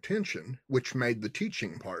held their attention, which made the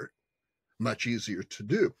teaching part much easier to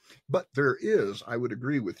do. But I would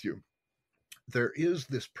agree with you, there is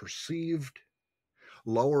this perceived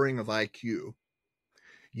lowering of IQ.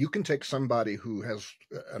 You can take somebody who has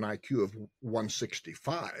an IQ of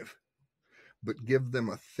 165, but give them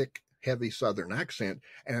a thick, heavy Southern accent,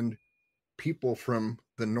 and people from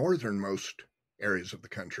the northernmost areas of the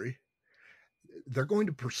country, they're going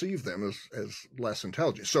to perceive them as less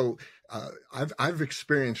intelligent. So I've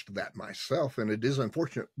experienced that myself, and it is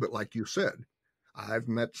unfortunate. But like you said, I've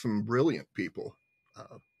met some brilliant people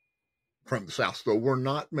from the South. So we're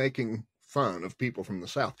not making fun of people from the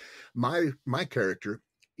South. My character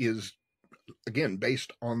is, again,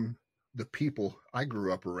 based on the people I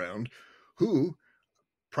grew up around, who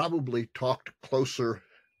probably talked closer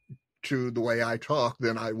to the way I talk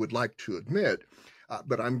than I would like to admit,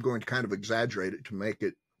 but I'm going to kind of exaggerate it to make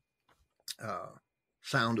it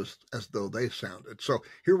sound as though they sounded. So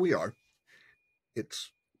here we are.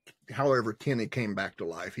 It's, however, Kenny came back to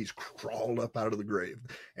life. He's crawled up out of the grave.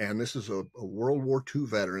 And this is a World War II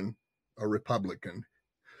veteran, a Republican,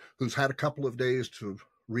 who's had a couple of days to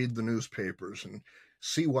read the newspapers and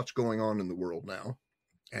see what's going on in the world now.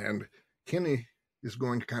 And Kenny is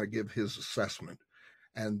going to kind of give his assessment.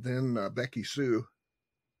 And then Becky Sue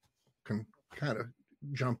can kind of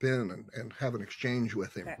jump in and have an exchange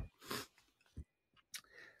with him. Okay.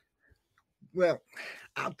 Well,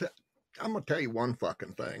 I'm going to tell you one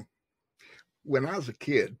fucking thing. When I was a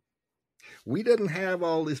kid, we didn't have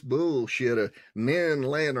all this bullshit of men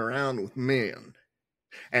laying around with men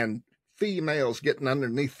and females getting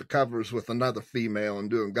underneath the covers with another female and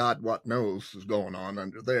doing God what knows is going on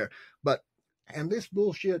under there. And this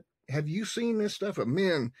bullshit, have you seen this stuff of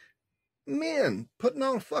men putting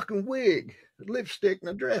on a fucking wig, lipstick and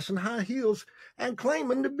a dress and high heels and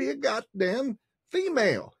claiming to be a goddamn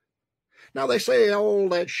female? Now they say all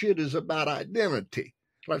that shit is about identity.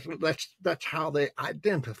 That's how they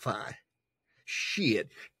identify. Shit.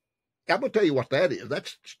 I'm going to tell you what that is.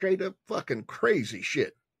 That's straight up fucking crazy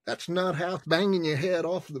shit. That's not how banging your head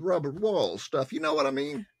off the rubber walls stuff. You know what I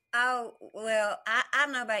mean? Oh, well, I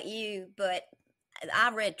don't know about you, but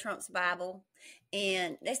I read Trump's Bible,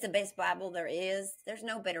 and that's the best Bible there is. There's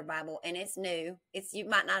no better Bible, and it's new. You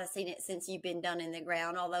might not have seen it since you've been down in the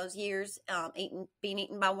ground all those years, being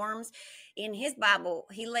eaten by worms. In his Bible,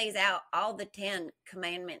 he lays out all the 10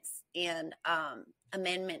 commandments and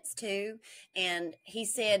amendments too, and he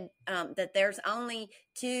said that there's only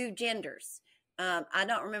 2 genders. I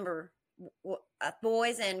don't remember.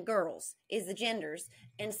 Boys and girls is the genders,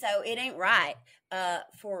 and so it ain't right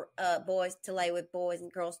for boys to lay with boys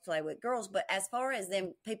and girls to lay with girls. But as far as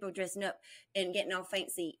them people dressing up and getting all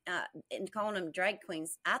fancy and calling them drag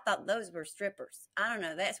queens, I thought those were strippers. I don't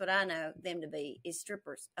know. That's what I know them to be, is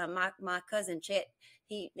strippers. My cousin Chet,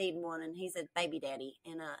 he needed one, and he's a baby daddy,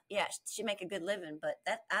 and yeah, she make a good living. But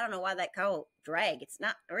that, I don't know why that called drag. It's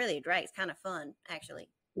not really a drag. It's kind of fun, actually.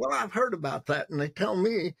 Well, I've heard about that, and they tell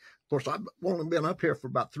me, of course, I've only been up here for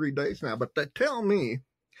about 3 days now, but they tell me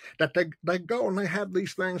that they go and they have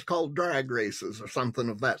these things called drag races or something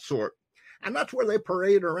of that sort. And that's where they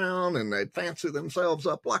parade around and they fancy themselves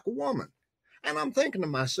up like a woman. And I'm thinking to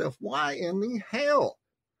myself, why in the hell,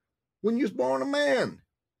 when you was born a man,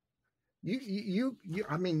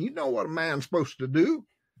 I mean, you know what a man's supposed to do.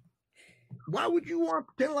 Why would you want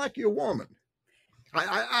to pretend like you're a woman?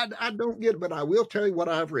 I don't get it, but I will tell you what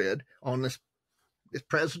I've read on this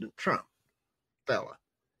President Trump fella.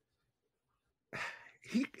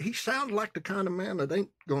 He sounds like the kind of man that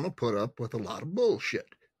ain't going to put up with a lot of bullshit.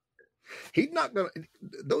 He's not going to,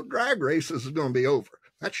 those drag races is going to be over.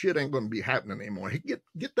 That shit ain't going to be happening anymore.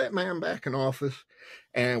 Get that man back in office,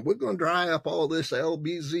 and we're going to dry up all this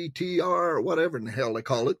LBZTR or whatever in the hell they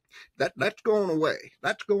call it. That's going away.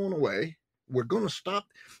 That's going away. We're going to stop.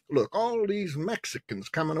 Look, all these Mexicans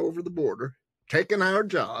coming over the border, taking our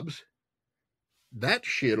jobs, that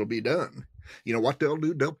shit'll be done. You know what they'll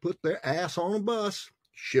do? They'll put their ass on a bus,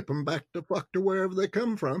 ship them back to wherever they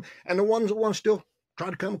come from, and the ones that want to still try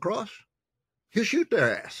to come across, he'll shoot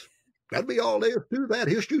their ass. That'll be all there to that.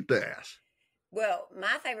 He'll shoot their ass. Well,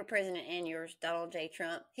 my favorite president and yours, Donald J.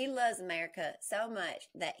 Trump, he loves America so much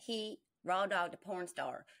that he raw dogged a porn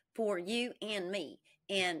star for you and me.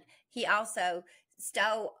 And he also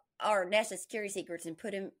stole our national security secrets and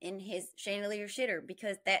put him in his chandelier shitter,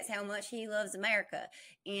 because that's how much he loves America.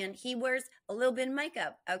 And he wears a little bit of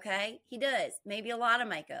makeup, okay? He does. Maybe a lot of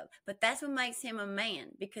makeup. But that's what makes him a man,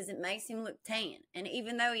 because it makes him look tan. And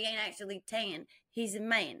even though he ain't actually tan, he's a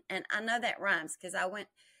man. And I know that rhymes because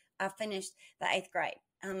I finished the 8th grade.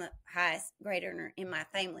 I'm the highest grade earner in my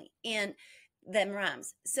family. And them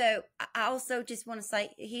rhymes. So I also just want to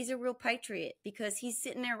say he's a real patriot, because he's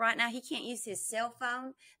sitting there right now. He can't use his cell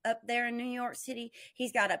phone up there in New York City.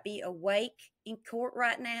 He's got to be awake in court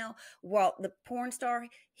right now while the porn star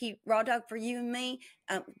he raw dog for you and me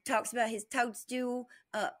talks about his toadstool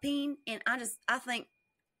peen. And I think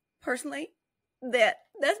personally that's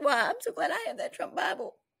why I'm so glad I have that Trump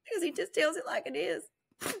Bible, because he just tells it like it is.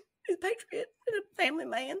 He's a patriot and a family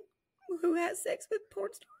man who has sex with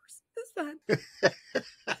porn stars. That's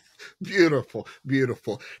fine. Beautiful,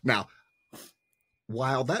 beautiful. Now,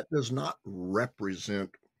 while that does not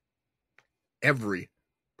represent every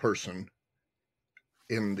person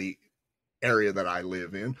in the area that I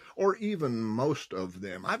live in, or even most of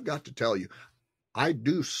them, I've got to tell you, I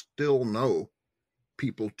do still know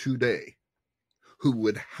people today who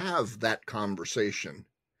would have that conversation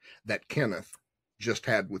that Kenneth just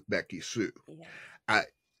had with Becky Sue. Yeah.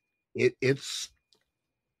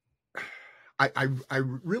 I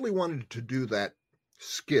really wanted to do that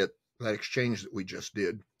skit, that exchange that we just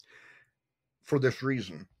did, for this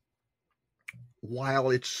reason.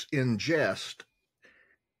 While it's in jest,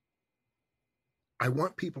 I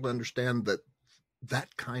want people to understand that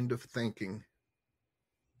that kind of thinking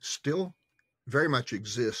still very much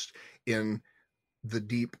exists in the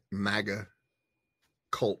deep MAGA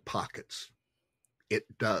cult pockets. It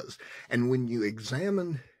does. And when you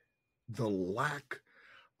examine the lack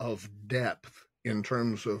of depth in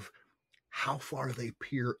terms of how far they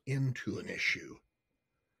peer into an issue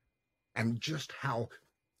and just how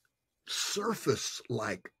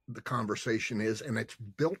surface-like the conversation is, and it's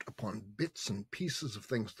built upon bits and pieces of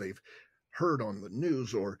things they've heard on the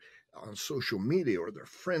news or on social media or their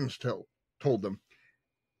friends told them,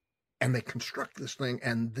 and they construct this thing,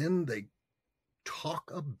 and then they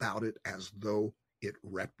talk about it as though it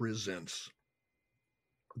represents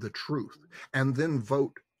the truth, and then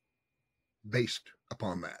vote based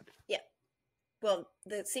upon that. Yeah. Well,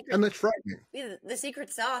 the secret, and that's frightening. The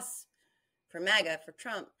secret sauce for MAGA, for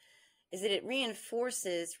Trump, is that it reinforced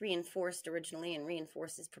originally and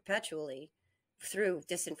reinforces perpetually through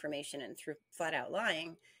disinformation and through flat out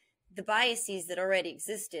lying, the biases that already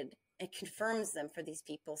existed. It confirms them for these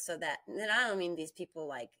people, so that, and I don't mean these people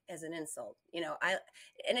like as an insult, and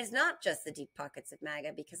it's not just the deep pockets of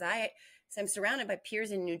MAGA, because I'm surrounded by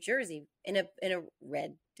peers in New Jersey in a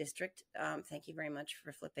red district. Thank you very much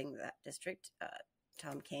for flipping that district,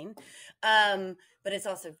 Tom Kane. But it's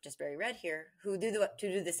also just very red here, who do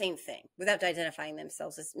the same thing without identifying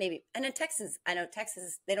themselves as maybe. And in Texas, I know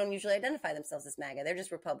Texas, they don't usually identify themselves as MAGA. They're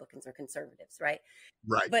just Republicans or conservatives, right?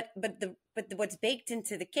 Right. But what's baked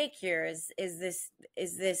into the cake here is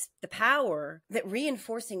the power that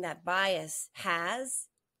reinforcing that bias has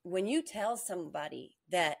when you tell somebody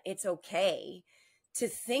that it's okay to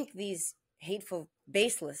think these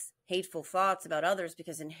baseless hateful thoughts about others,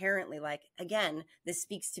 because inherently, like, again, this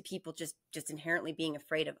speaks to people just inherently being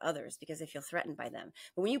afraid of others because they feel threatened by them.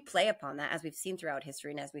 But when you play upon that, as we've seen throughout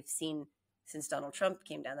history and as we've seen since Donald Trump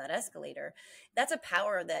came down that escalator, that's a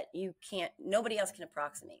power that nobody else can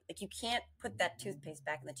approximate. Like, you can't put that toothpaste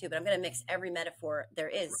back in the tube. And I'm going to mix every metaphor there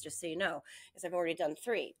is, just so you know, because I've already done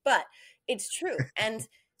 3, but it's true. And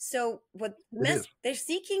so they're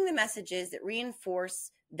seeking the messages that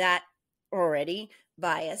reinforce that already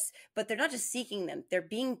bias, but they're not just seeking them, they're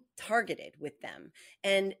being targeted with them.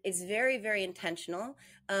 And it's very, very intentional.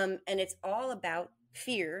 And it's all about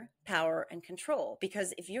fear, power, and control,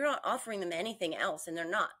 because if you're not offering them anything else, and they're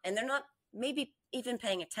not maybe even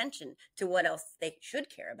paying attention to what else they should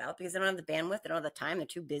care about, because they don't have the bandwidth, they don't have the time, they're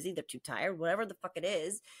too busy, they're too tired, whatever the fuck it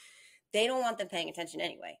is, they don't want them paying attention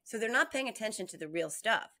anyway. So they're not paying attention to the real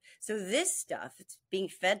stuff. So this stuff, it's being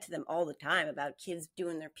fed to them all the time about kids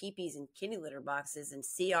doing their peepees in kitty litter boxes and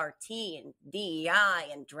CRT and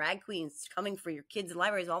DEI and drag queens coming for your kids in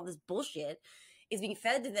libraries, all this bullshit is being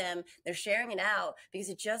fed to them. They're sharing it out because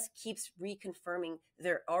it just keeps reconfirming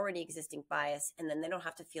their already existing bias, and then they don't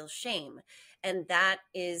have to feel shame. And that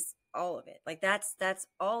is all of it. Like, that's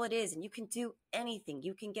all it is. And you can do anything.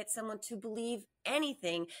 You can get someone to believe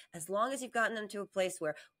anything, as long as you've gotten them to a place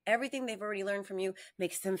where everything they've already learned from you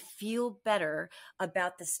makes them feel better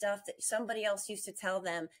about the stuff that somebody else used to tell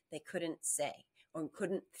them they couldn't say or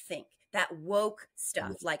couldn't think. That woke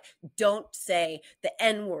stuff, like, don't say the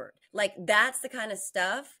N-word. Like, that's the kind of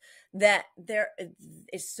stuff that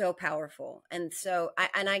is so powerful. And so I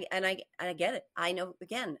get it. I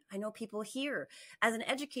know people here as an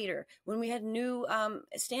educator, when we had new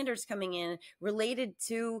standards coming in related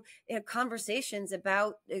to conversations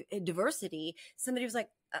about diversity, somebody was like,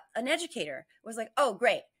 an educator was like, oh,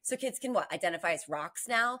 great. So kids can identify as rocks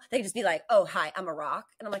now? They can just be like, oh, hi, I'm a rock.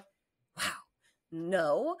 And I'm like, wow.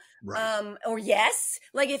 No, right. Or yes,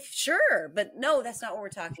 like, if sure, but no, that's not what we're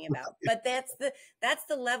talking about. But that's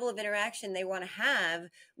the level of interaction they want to have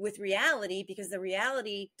with reality, because the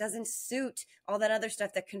reality doesn't suit all that other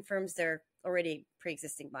stuff that confirms their already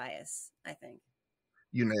pre-existing bias, I think.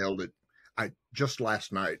 You nailed it. Just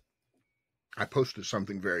last night, I posted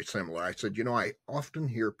something very similar. I said, I often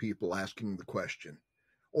hear people asking the question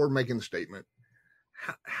or making the statement,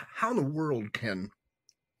 how in the world can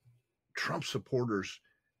Trump supporters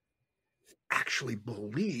actually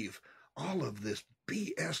believe all of this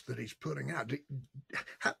BS that he's putting out?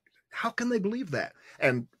 How can they believe that?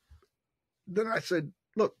 And then I said,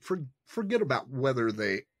 look, forget about whether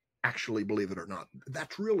they actually believe it or not.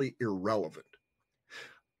 That's really irrelevant.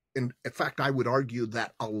 In fact, I would argue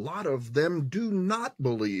that a lot of them do not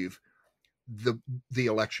believe the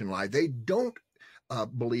election lie. They don't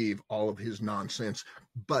believe all of his nonsense,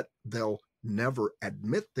 but they'll never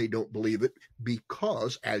admit they don't believe it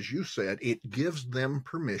because, as you said, it gives them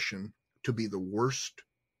permission to be the worst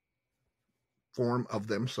form of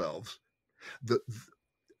themselves, the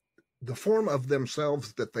form of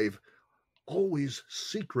themselves that they've always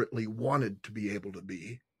secretly wanted to be able to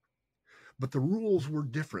be. But the rules were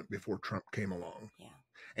different before Trump came along. Yeah.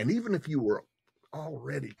 And even if you were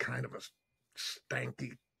already kind of a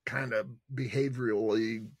stanky, kind of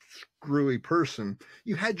behaviorally screwy person,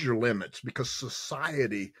 you had your limits because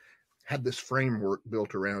society had this framework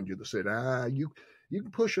built around you that said, you can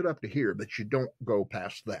push it up to here, but you don't go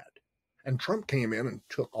past that. And Trump came in and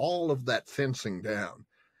took all of that fencing down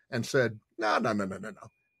and said, no.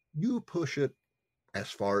 You push it as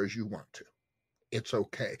far as you want to. It's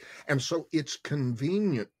okay. And so it's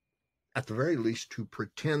convenient, at the very least, to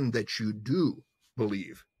pretend that you do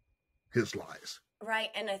believe his lies. Right.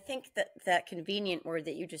 And I think that convenient word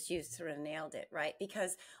that you just used sort of nailed it, right?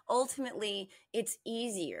 Because ultimately it's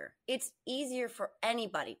easier. It's easier for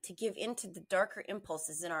anybody to give into the darker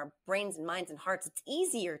impulses in our brains and minds and hearts. It's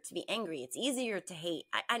easier to be angry. It's easier to hate.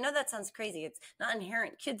 I know that sounds crazy. It's not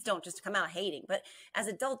inherent. Kids don't just come out hating, but as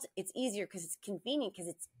adults, it's easier because it's convenient,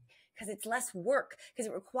 because it's less work, because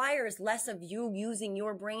it requires less of you using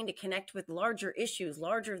your brain to connect with larger issues,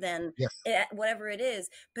 larger than whatever it is.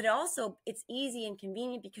 But also it's easy and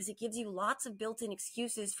convenient because it gives you lots of built-in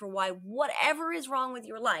excuses for why whatever is wrong with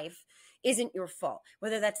your life isn't your fault.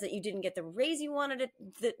 Whether that's that you didn't get the raise you wanted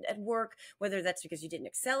at work, whether that's because you didn't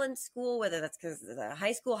excel in school, whether that's because the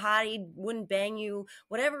high school hottie wouldn't bang you,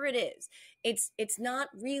 whatever it is, it's not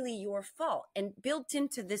really your fault. And built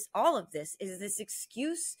into this, all of this is this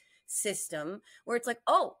excuse system where it's like,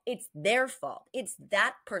 oh, it's their fault. It's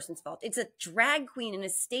that person's fault. It's a drag queen in a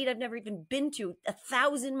state I've never even been to,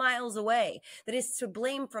 1,000 miles away, that is to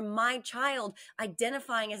blame for my child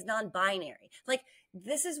identifying as non-binary. Like,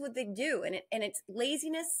 this is what they do. And it's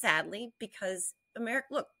laziness, sadly, because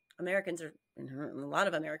Americans are, a lot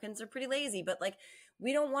of Americans are pretty lazy, but like,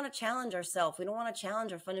 we don't want to challenge ourselves. We don't want to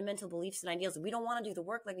challenge our fundamental beliefs and ideals. We don't want to do the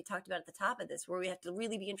work like we talked about at the top of this, where we have to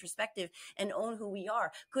really be introspective and own who we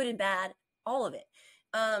are, good and bad, all of it.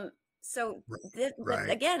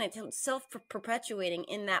 Again, it's self-perpetuating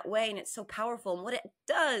in that way, and it's so powerful. And what it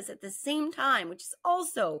does at the same time, which is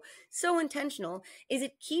also so intentional, is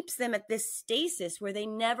it keeps them at this stasis where they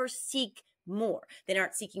never seek more. They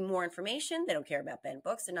aren't seeking more information. They don't care about banned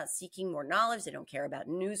books. They're not seeking more knowledge. They don't care about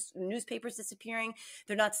newspapers disappearing.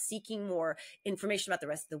 They're not seeking more information about the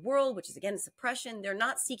rest of the world, which is, again, suppression. They're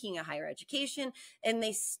not seeking a higher education, and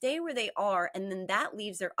they stay where they are. And then that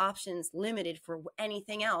leaves their options limited for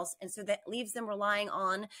anything else. And so that leaves them relying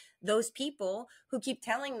on those people who keep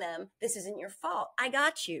telling them, this isn't your fault. I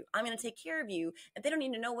got you. I'm going to take care of you. And they don't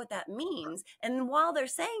even know what that means. And while they're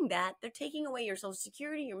saying that, they're taking away your Social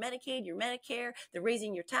Security, your Medicaid, your Medicare. They're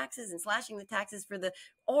raising your taxes and slashing the taxes for the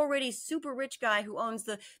already super rich guy who owns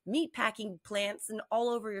the meat packing plants and all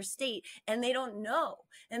over your state. And they don't know,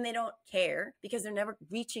 and they don't care because they're never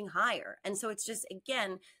reaching higher. And so it's just,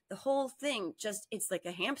 again, the whole thing it's like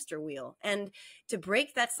a hamster wheel. And to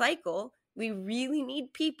break that cycle, we really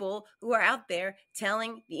need people who are out there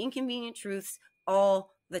telling the inconvenient truths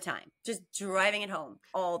all the time, just driving it home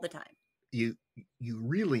all the time. You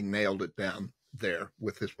really nailed it down there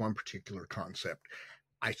with this one particular concept.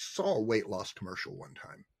 I saw a weight loss commercial one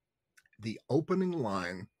time. The opening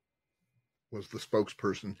line was the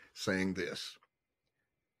spokesperson saying this.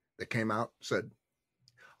 They came out, said,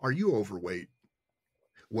 "Are you overweight?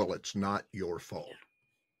 Well, it's not your fault."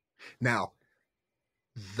 Now,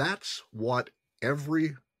 that's what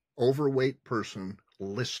every overweight person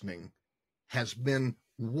listening has been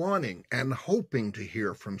wanting and hoping to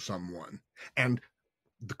hear from someone. And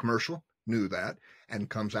the commercial knew that and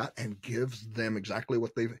comes out and gives them exactly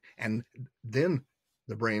what and then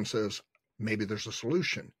the brain says, maybe there's a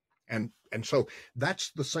solution. And so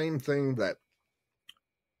that's the same thing that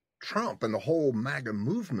Trump and the whole MAGA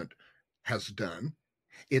movement has done.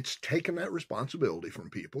 It's taken that responsibility from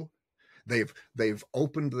people. They've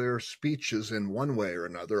opened their speeches in one way or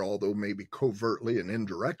another, although maybe covertly and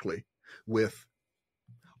indirectly, with,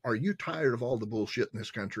 "Are you tired of all the bullshit in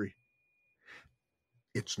this country?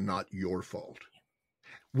 It's not your fault."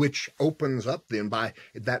 Which opens up then by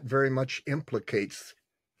that very much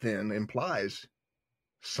implies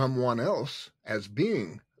someone else as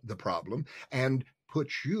being the problem and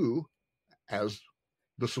puts you as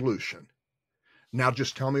the solution. Now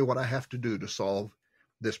just tell me what I have to do to solve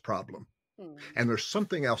this problem. And there's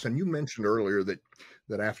something else. And you mentioned earlier that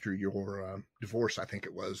after your divorce, I think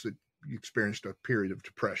it was, that you experienced a period of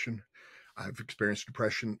depression. I've experienced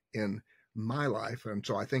depression in my life, and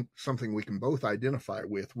so I think something we can both identify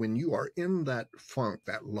with, when you are in that funk,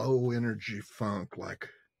 that low energy funk, like,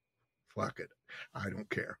 fuck it, I don't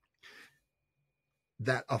care,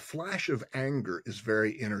 that a flash of anger is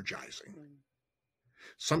very energizing.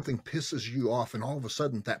 Something pisses you off, and all of a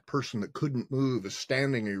sudden that person that couldn't move is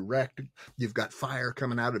standing erect. You've got fire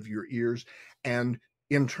coming out of your ears. And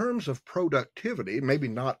in terms of productivity, maybe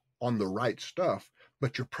not on the right stuff,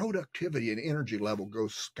 but your productivity and energy level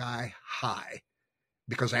goes sky high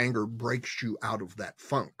because anger breaks you out of that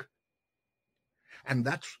funk. And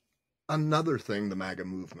that's another thing the MAGA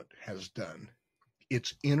movement has done.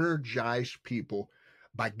 It's energized people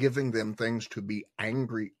by giving them things to be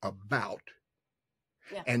angry about.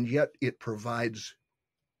 Yeah. And yet it provides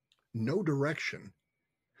no direction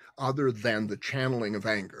other than the channeling of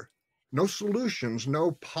anger. No solutions,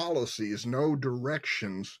 no policies, no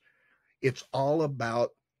directions. It's all about,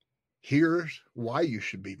 here's why you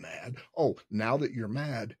should be mad. Oh, now that you're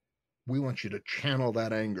mad, we want you to channel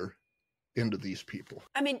that anger into these people.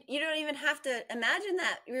 I mean, you don't even have to imagine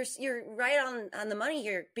that. You're right on the money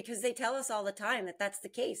here, because they tell us all the time that that's the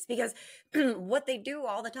case. Because what they do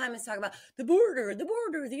all the time is talk about the border, the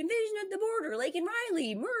invasion of the border, Lake and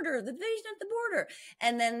Riley, murder, the invasion of the border.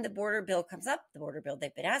 And then the border bill comes up, the border bill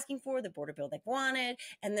they've been asking for, the border bill they've wanted,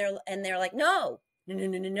 and they're like, no, what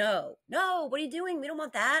are you doing? We don't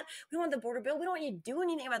want that. We don't want the border bill. We don't want you to do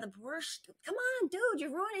anything about the border. Come on, dude,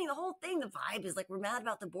 you're ruining the whole thing. The vibe is like, we're mad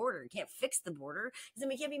about the border. You can't fix the border, because then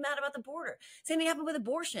we can't be mad about the border. Same thing happened with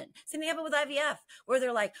abortion. Same thing happened with IVF, where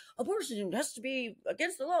they're like, abortion has to be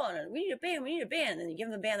against the law, and we need a ban. And then you give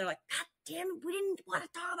them the ban, they're like, God damn it, we didn't want to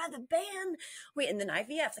talk about the ban. Wait, and then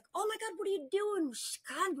IVF's like, oh my God, what are you doing?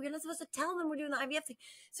 God, we're not supposed to tell them we're doing the IVF thing.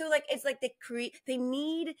 So like, it's like they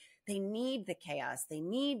need the chaos. They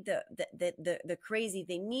need the crazy.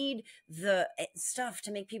 They need the stuff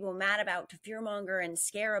to make people mad about, to fearmonger and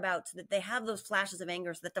scare about, so that they have those flashes of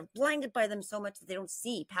anger, so that they're blinded by them so much that they don't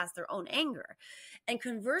see past their own anger. And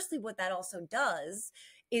conversely, what that also does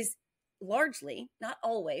is, largely, not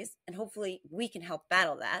always, and hopefully we can help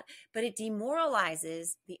battle that, but it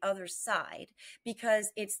demoralizes the other side,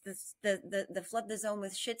 because it's the flood the zone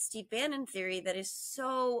with shit Steve Bannon theory that is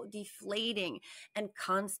so deflating and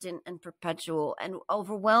constant and perpetual and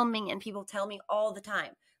overwhelming. And people tell me all the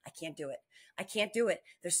time, I can't do it.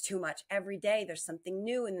 There's too much. Every day there's something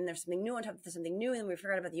new, and then there's something new on top of something new, and then we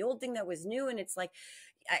forgot about the old thing that was new, and it's like,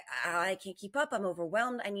 I can't keep up. I'm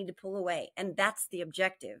overwhelmed. I need to pull away. And that's the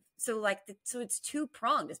objective. So like, so it's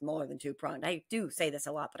two-pronged. It's more than two-pronged. I do say this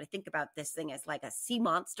a lot, but I think about this thing as like a sea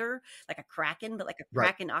monster, like a kraken, but like a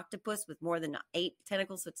kraken octopus with more than 8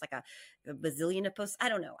 tentacles. So it's like a bazillionopus. I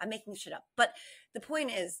don't know. I'm making shit up. But the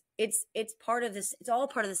point is, it's part of this. It's all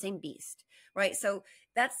part of the same beast, right? So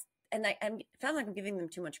that's, and I found like I'm giving them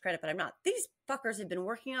too much credit, but I'm not. These fuckers have been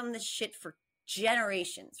working on this shit for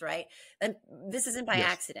generations, right? And this isn't by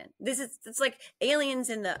accident. It's like aliens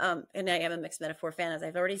in the and I am a mixed metaphor fan, as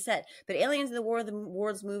I've already said, but aliens in the War of the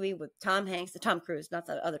Worlds movie with Tom Hanks, the Tom Cruise, not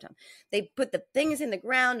the other Tom. They put the things in the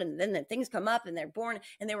ground, and then the things come up, and they're born,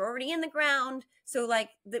 and they were already in the ground. So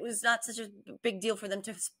like, it was not such a big deal for them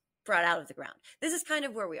to sprout out of the ground. This is kind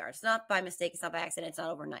of where we are. It's not by mistake. It's not by accident. It's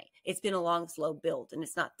not overnight. It's been a long, slow build, and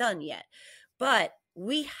it's not done yet. But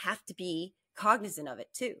we have to be cognizant of it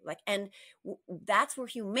too. Like, and that's where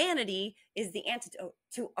humanity is the antidote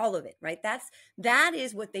to all of it, right? That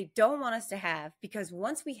is what they don't want us to have, because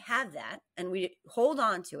once we have that and we hold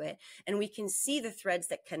on to it, and we can see the threads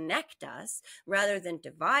that connect us rather than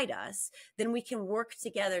divide us, then we can work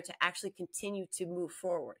together to actually continue to move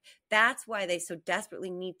forward. That's why they so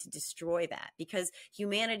desperately need to destroy that, because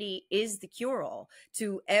humanity is the cure-all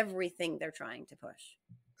to everything they're trying to push.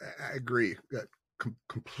 I agree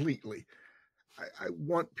completely. I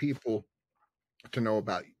want people to know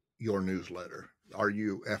about your newsletter. Are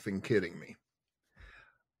you effing kidding me?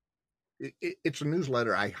 It's a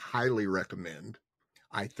newsletter I highly recommend.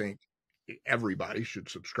 I think everybody should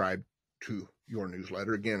subscribe to your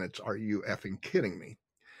newsletter. Again, it's Are You Effing Kidding Me?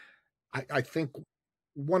 I think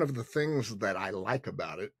one of the things that I like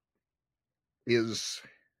about it is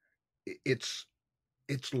it's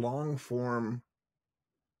long form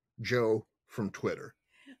Joe from Twitter,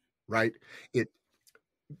 right?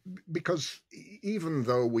 Because even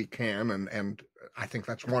though we can, and I think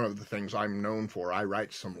that's one of the things I'm known for, I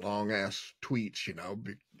write some long ass tweets,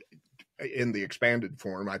 in the expanded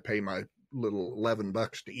form. I pay my little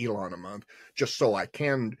 $11 to Elon a month just so I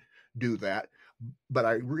can do that. But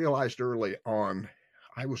I realized early on,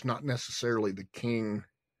 I was not necessarily the king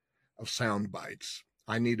of sound bites.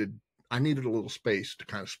 I needed a little space to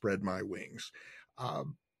kind of spread my wings.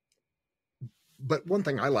 But one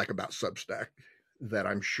thing I like about Substack that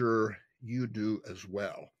I'm sure you do as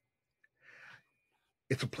well,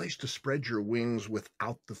 it's a place to spread your wings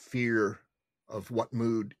without the fear of what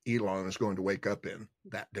mood Elon is going to wake up in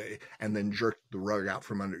that day and then jerk the rug out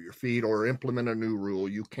from under your feet or implement a new rule.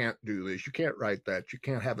 You can't do this. You can't write that. You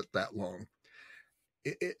can't have it that long.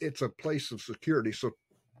 It's a place of security. So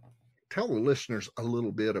tell the listeners a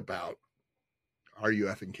little bit about Are You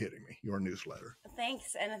Effing Kidding Me, your newsletter.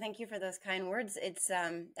 Thanks. And thank you for those kind words. It's,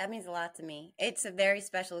 that means a lot to me. It's a very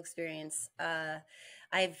special experience.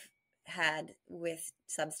 I've had with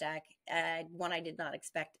Substack, one I did not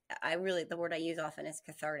expect. The word I use often is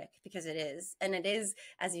cathartic, because it is. And it is,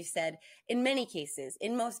 as you said, in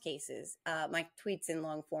most cases, my tweets in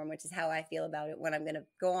long form, which is how I feel about it when I'm going to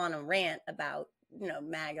go on a rant about,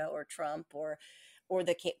 MAGA or Trump or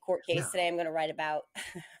the court case. Today I'm going to write about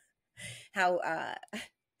how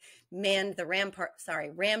rammed the man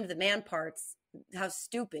parts, how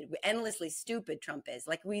endlessly stupid Trump is.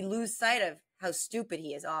 Like, we lose sight of how stupid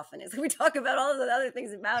he is often. We talk about all of the other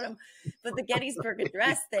things about him, but the Gettysburg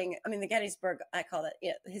Address thing, I call it,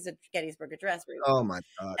 his Gettysburg Address. Oh my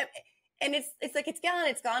God. And it's like,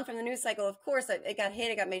 it's gone from the news cycle. Of course, it got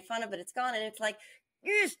hit, it got made fun of, but it's gone. And it's like,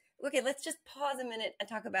 okay, let's just pause a minute and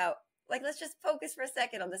talk about, let's just focus for a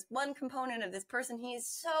second on this one component of this person. He is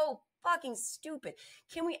so fucking stupid.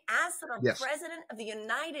 Can we ask that our president of the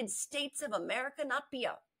United States of America not be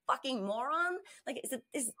a fucking moron? Can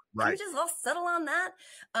we just all settle on that?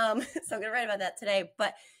 So I'm going to write about that today.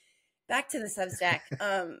 But back to the Substack.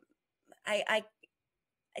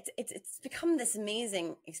 It's become this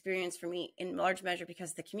amazing experience for me in large measure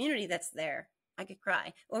because the community that's there. I could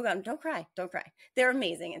cry. Oh God, don't cry. They're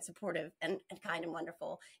amazing and supportive and kind and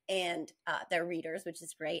wonderful. And they're readers, which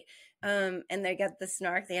is great. And they get the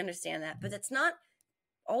snark. They understand that. But it's not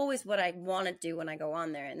always what I want to do when I go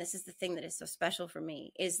on there. And this is the thing that is so special for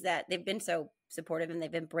me, is that they've been so supportive and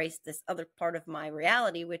they've embraced this other part of my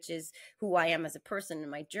reality, which is who I am as a person and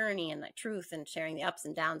my journey and my truth and sharing the ups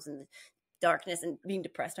and downs and the darkness and being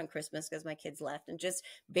depressed on Christmas because my kids left and just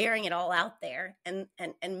bearing it all out there. And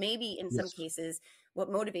maybe in some cases, what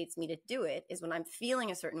motivates me to do it is when I'm feeling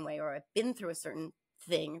a certain way or I've been through a certain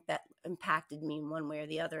thing that impacted me in one way or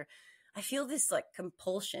the other, I feel this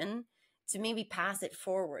compulsion to maybe pass it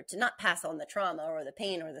forward, to not pass on the trauma or the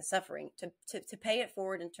pain or the suffering, to pay it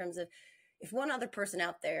forward in terms of, if one other person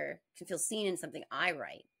out there can feel seen in something I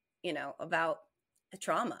write, about a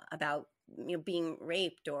trauma, about being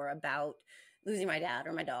raped, or about losing my dad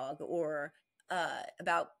or my dog, or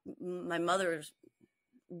about my mother's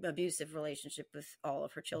abusive relationship with all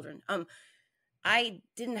of her children. I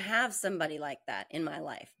didn't have somebody like that in my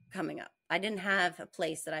life coming up. I didn't have a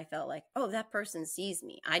place that I felt like, oh, that person sees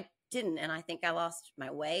me. I didn't. And I think I lost my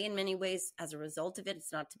way in many ways as a result of it.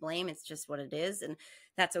 It's not to blame. It's just what it is. And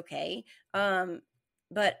that's okay.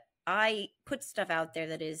 But I put stuff out there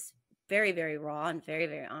that is very, very raw and very,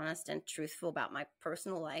 very honest and truthful about my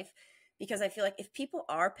personal life, because I feel like if people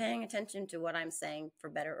are paying attention to what I'm saying, for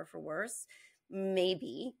better or for worse,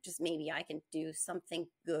 maybe, just maybe, I can do something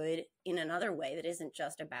good in another way that isn't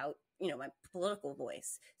just about, my political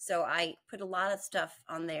voice. So I put a lot of stuff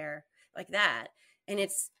on there like that. And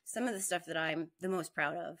it's some of the stuff that I'm the most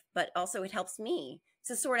proud of, but also it helps me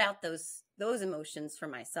to sort out those emotions for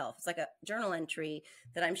myself. It's like a journal entry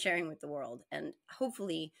that I'm sharing with the world. And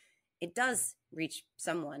hopefully it does reach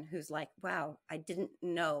someone who's like, wow, I didn't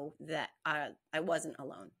know that I wasn't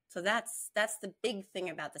alone. So that's the big thing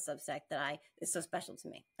about the Substack that is so special to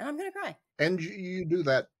me. And I'm going to cry. And you do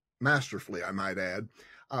that masterfully, I might add.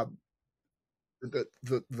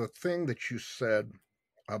 The thing that you said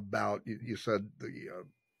about, you said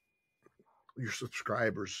your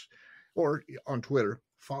subscribers, or on Twitter,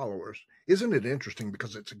 followers, isn't it interesting?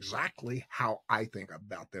 Because it's exactly how I think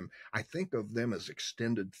about them. I think of them as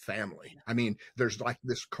extended family. I mean, there's like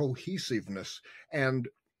this cohesiveness. And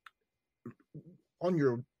on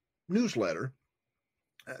your newsletter,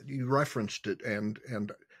 you referenced it, and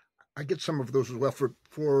I get some of those as well.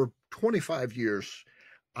 For 25 years,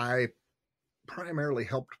 I primarily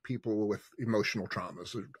helped people with emotional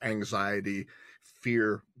traumas, anxiety,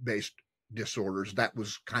 fear-based disorders. That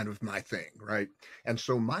was kind of my thing, right? And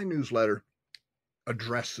so my newsletter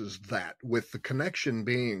addresses that, with the connection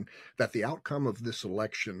being that the outcome of this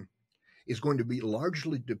election is going to be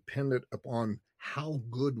largely dependent upon how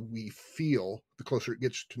good we feel the closer it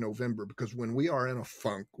gets to November. Because when we are in a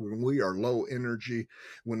funk, when we are low energy,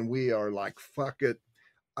 when we are like, fuck it,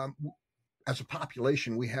 as a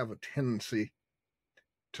population, we have a tendency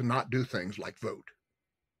to not do things like vote.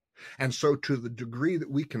 And so to the degree that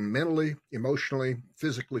we can mentally, emotionally,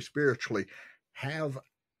 physically, spiritually have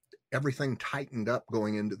everything tightened up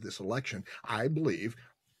going into this election, I believe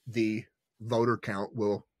the voter count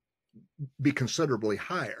will be considerably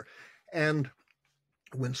higher. And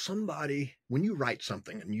when you write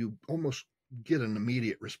something and you almost get an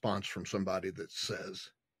immediate response from somebody that says,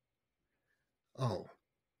 oh,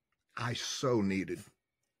 I so needed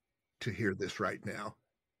to hear this right now.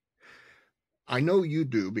 I know you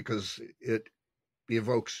do, because it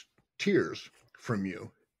evokes tears from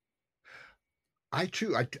you. I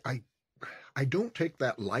too, I don't take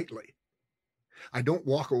that lightly. I don't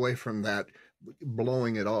walk away from that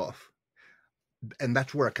blowing it off. And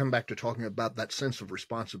that's where I come back to talking about that sense of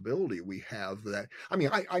responsibility we have. That, I mean,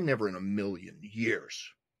 I never in a million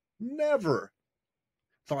years, never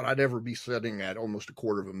thought I'd ever be sitting at almost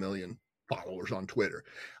 250,000 followers on Twitter.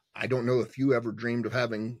 I don't know if you ever dreamed of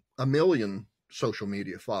having 1 million social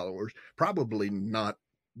media followers, probably not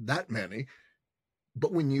that many.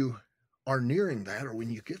 But when you are nearing that, or when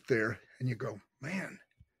you get there and you go, man,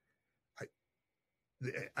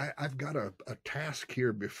 I've got a task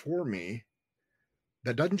here before me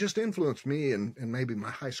that doesn't just influence me and maybe my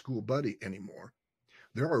high school buddy anymore.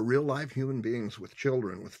 There are real live human beings with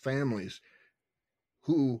children, with families,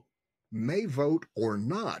 who may vote or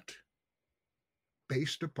not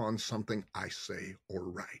based upon something I say or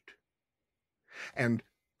write. And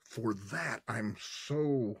for that, I'm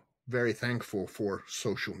so very thankful for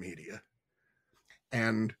social media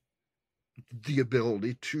and the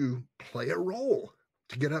ability to play a role,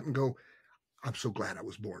 to get up and go, I'm so glad I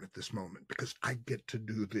was born at this moment, because I get to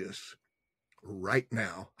do this right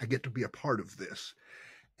now. I get to be a part of this.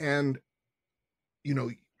 And, you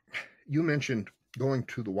know, you mentioned going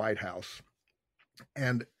to the White House,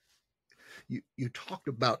 and you talked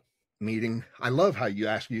about meeting. I love how you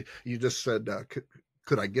asked, you just said,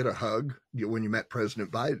 could I get a hug? When you met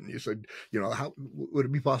President Biden, you said, how would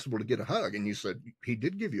it be possible to get a hug? And you said he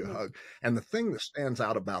did give you a hug. And the thing that stands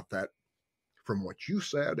out about that, from what you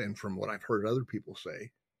said and from what I've heard other people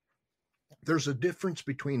say, there's a difference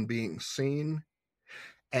between being seen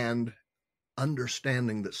and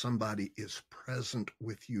understanding that somebody is present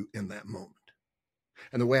with you in that moment.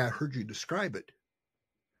 And the way I heard you describe it,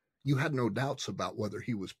 you had no doubts about whether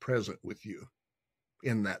he was present with you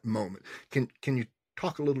in that moment. Can you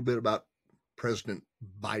talk a little bit about President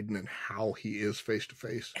Biden and how he is face to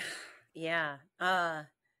face? Yeah.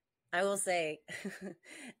 I will say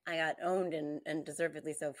I got owned, and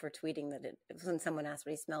deservedly so, for tweeting that when someone asked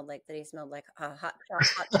what he smelled like, that he smelled like hot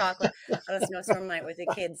chocolate on a snowstorm night with the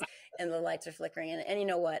kids and the lights are flickering. And you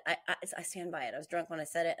know what? I stand by it. I was drunk when I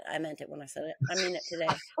said it. I meant it when I said it. I mean it today,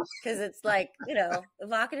 because it's like,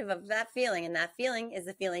 evocative of that feeling. And that feeling is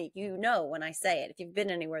the feeling, when I say it. If you've been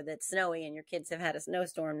anywhere that's snowy and your kids have had a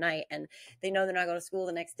snowstorm night and they know they're not going to school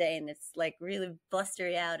the next day, and it's like really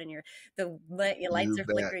blustery out, and your lights are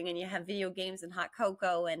flickering, and you have video games and hot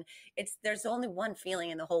cocoa, and there's only one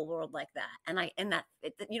feeling in the whole world like that. And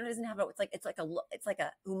it doesn't have it's like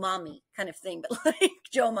a umami kind of thing, but like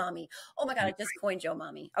Joe Mommy. Oh my God, I just coined Joe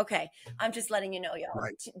Mommy. Okay, I'm just letting you know, y'all.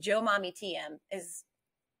 Right. Joe Mommy TM is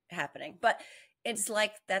happening, but it's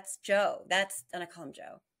like, that's Joe. And I call him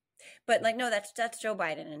Joe. But like, no, that's Joe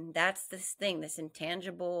Biden. And that's this thing, this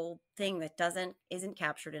intangible thing that isn't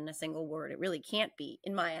captured in a single word. It really can't be,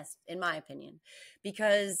 in my opinion,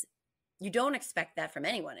 because you don't expect that from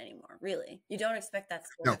anyone anymore, really. You don't expect that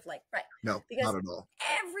sort of like, right. No, because not at all.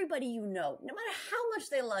 Everybody no matter how much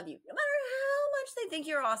they love you, no matter how much they think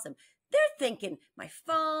you're awesome, they're thinking my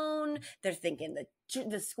phone. They're thinking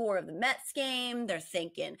the score of the Mets game. They're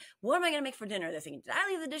thinking, what am I going to make for dinner? They're thinking, did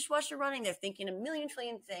I leave the dishwasher running? They're thinking a million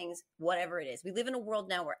trillion things, whatever it is. We live in a world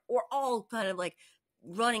now where we're all kind of like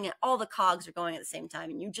running it. All the cogs are going at the same time.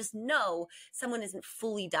 And you just know someone isn't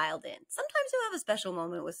fully dialed in. Sometimes you'll have a special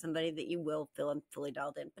moment with somebody that you will feel fully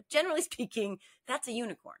dialed in. But generally speaking, that's a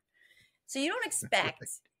unicorn. So you don't expect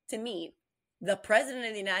to meet the president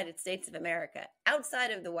of the United States of America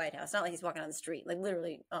outside of the White House. Not like he's walking on the street, like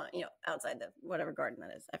literally, outside the whatever garden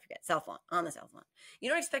that is. I forget. On the South Lawn. You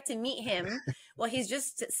don't expect to meet him while he's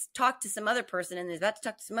just talked to some other person and is about to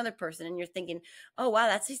talk to some other person. And you're thinking, oh,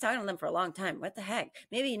 wow, he's talking to them for a long time. What the heck?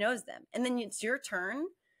 Maybe he knows them. And then it's your turn.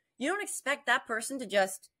 You don't expect that person to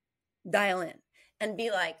just dial in and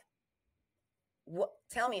be like, "What?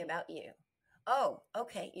 Tell me about you." Oh,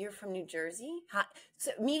 okay. You're from New Jersey?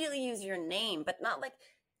 So immediately use your name, but not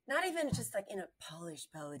even just like in a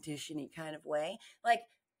polished politician-y kind of way. Like,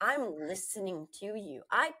 I'm listening to you.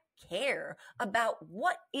 I care about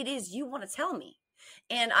what it is you want to tell me.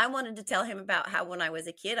 And I wanted to tell him about how when I was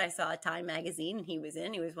a kid, I saw a Time magazine and he was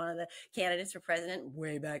one of the candidates for president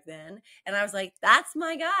way back then. And I was like, that's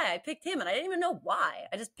my guy. I picked him. And I didn't even know why.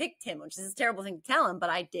 I just picked him, which is a terrible thing to tell him, but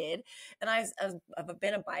I did. And I've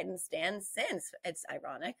been a Biden stan since. It's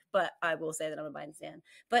ironic, but I will say that I'm a Biden stan.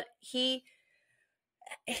 But he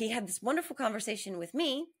had this wonderful conversation with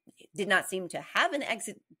me. He did not seem to have an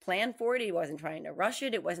exit plan for it. He wasn't trying to rush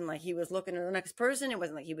it. It wasn't like he was looking at the next person. It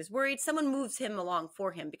wasn't like he was worried. Someone moves him along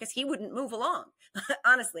for him because he wouldn't move along.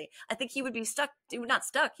 Honestly, I think he would be stuck. Not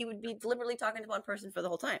stuck. He would be deliberately talking to one person for the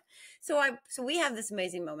whole time. So we have this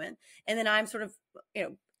amazing moment. And then I'm sort of,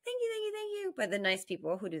 thank you, by the nice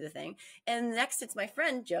people who do the thing. And next it's my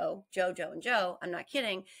friend JoJo and Joe. I'm not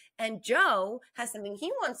kidding. And Joe has something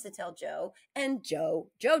he wants to tell Joe. And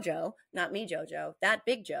JoJo, not me, JoJo, that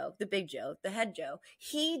big Joe, the head Joe,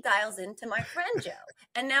 he dials into my friend Joe.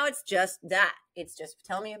 And now it's just that. It's just,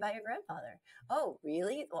 tell me about your grandfather. Oh,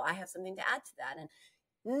 really? Well, I have something to add to that.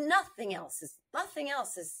 And nothing else is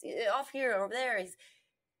off here or over there.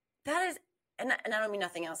 And I don't mean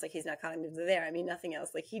nothing else like he's not cognitively there. I mean nothing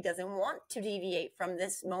else like he doesn't want to deviate from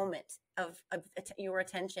this moment of your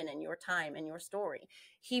attention and your time and your story.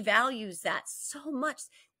 He values that so much.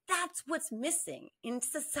 That's what's missing in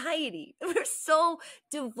society. We're so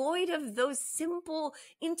devoid of those simple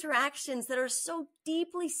interactions that are so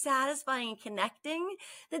deeply satisfying and connecting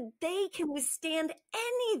that they can withstand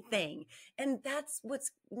anything. And that's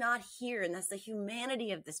what's not here. And that's the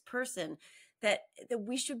humanity of this person. That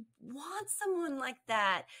we should want someone like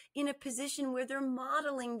that in a position where they're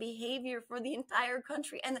modeling behavior for the entire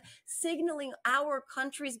country and signaling our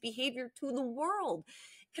country's behavior to the world.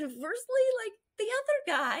 Conversely, like the other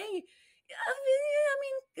guy,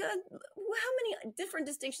 how many different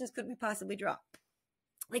distinctions could we possibly draw?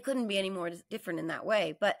 They couldn't be any more different in that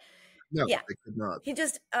way. But no, yeah, they could not. He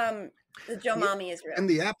just, the Joe Mommy is real. In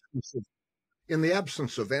the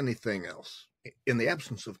absence of anything else, in the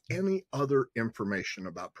absence of any other information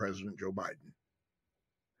about President Joe Biden,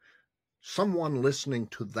 someone listening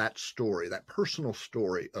to that story, that personal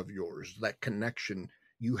story of yours, that connection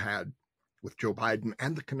you had with Joe Biden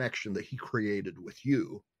and the connection that he created with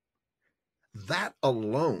you, that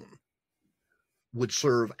alone would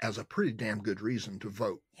serve as a pretty damn good reason to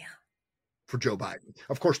vote for Joe Biden.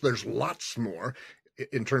 Of course, there's lots more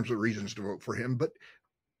in terms of reasons to vote for him, but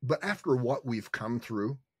after what we've come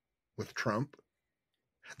through with Trump,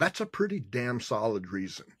 that's a pretty damn solid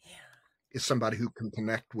reason. Yeah. Is somebody who can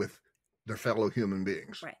connect with their fellow human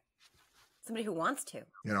beings. Right. Somebody who wants to.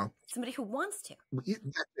 Somebody who wants to. It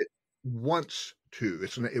wants to.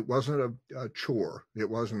 It wasn't a chore. It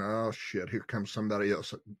wasn't, oh shit, here comes somebody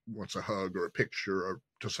else that wants a hug or a picture or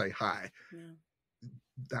to say hi.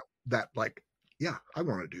 Yeah. That like, yeah, I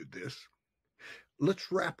want to do this.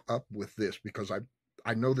 Let's wrap up with this because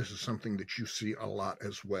I know this is something that you see a lot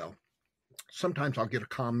as well. Sometimes I'll get a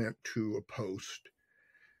comment to a post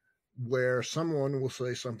where someone will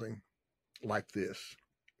say something like this.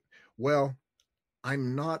 Well,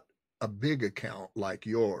 I'm not a big account like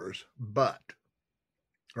yours, but,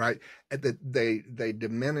 right? They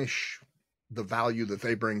diminish the value that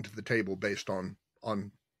they bring to the table based on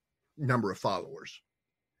number of followers.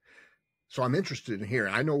 So I'm interested in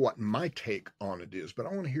hearing, I know what my take on it is, but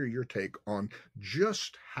I want to hear your take on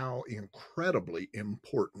just how incredibly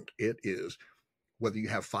important it is, whether you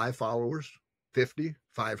have 5 followers, 50,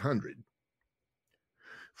 500,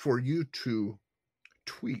 for you to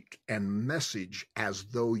tweet and message as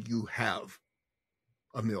though you have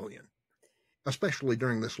 1 million, especially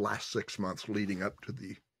during this last 6 months leading up to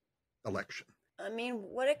the election. I mean,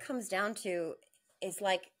 what it comes down to is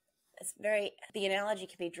like, the analogy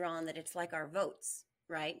can be drawn that it's like our votes,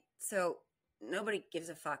 right? So nobody gives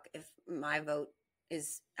a fuck if my vote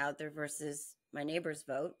is out there versus my neighbor's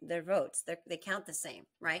vote. Their votes, they count the same,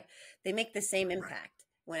 right? They make the same impact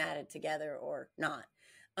when added together or not.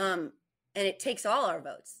 And it takes all our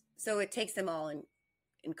votes. So it takes them all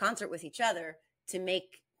in concert with each other to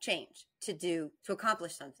make change, to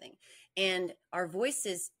accomplish something. And our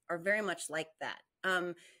voices are very much like that.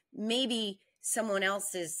 Maybe someone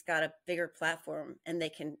else has got a bigger platform and they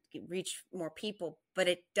can reach more people, but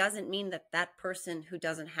it doesn't mean that that person who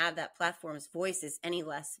doesn't have that platform's voice is any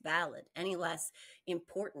less valid, any less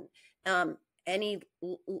important, any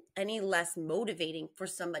less motivating for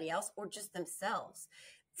somebody else or just themselves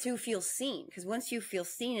to feel seen. Because once you feel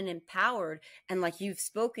seen and empowered and like you've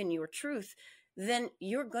spoken your truth, then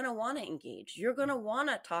you're going to want to engage. You're going to want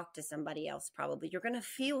to talk to somebody else probably. You're going to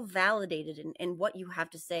feel validated in what you have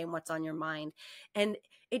to say and what's on your mind. And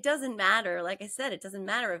it doesn't matter, like I said, it doesn't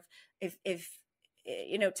matter if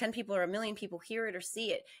 10 people or a million people hear it or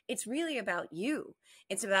see it. It's really about you.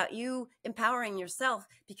 It's about you empowering yourself,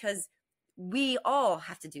 because we all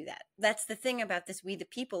have to do that. That's the thing about this we the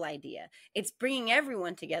people idea. It's bringing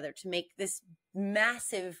everyone together to make this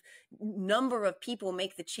massive number of people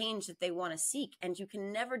make the change that they want to seek. And you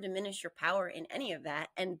can never diminish your power in any of that.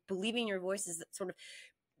 And believing your voice is sort of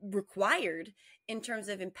required in terms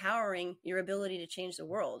of empowering your ability to change the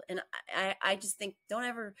world. And I just think,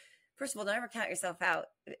 first of all, don't ever count yourself out,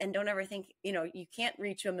 and don't ever think, you can't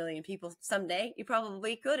reach 1 million people someday. You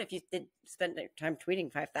probably could if you did spend time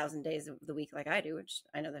tweeting 5,000 days of the week like I do, which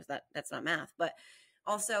I know that's not math, but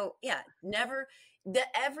also,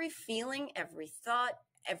 every feeling, every thought,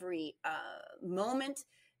 every moment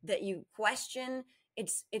that you question,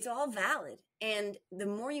 it's all valid. And the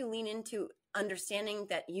more you lean into understanding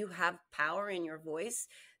that you have power in your voice,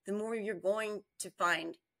 the more you're going to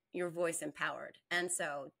find your voice empowered. And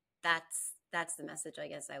so that's the message, I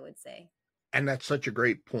guess I would say. And that's such a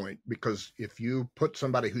great point, because if you put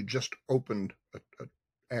somebody who just opened a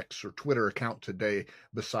X or Twitter account today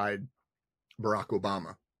beside Barack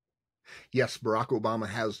Obama, yes, Barack Obama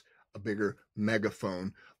has a bigger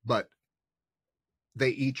megaphone, but they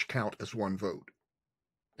each count as one vote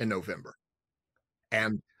in November.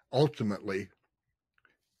 And ultimately,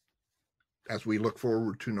 as we look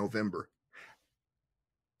forward to November,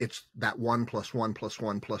 it's that 1 + 1 +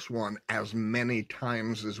 1 + 1 as many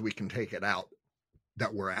times as we can take it out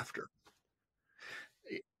that we're after.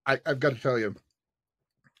 I've got to tell you,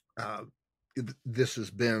 this has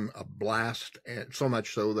been a blast, and so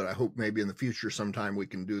much so that I hope maybe in the future sometime we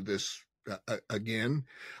can do this again.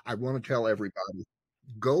 I want to tell everybody,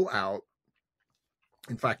 go out.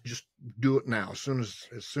 In fact, just do it now, as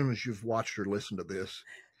soon as you've watched or listened to this,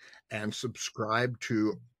 and subscribe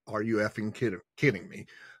to Are You Effing Kidding Me?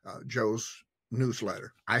 Joe's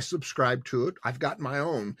newsletter. I subscribe to it. I've got my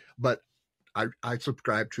own, but I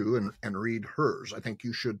subscribe to and read hers. I think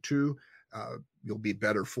you should too. You'll be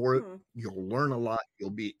better for it. You'll learn a lot. You'll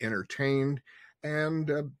be entertained,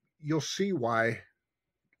 and you'll see why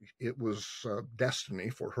it was destiny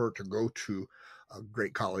for her to go to a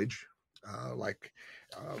great college like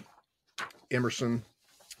Emerson,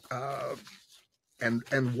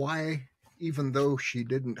 and why, even though she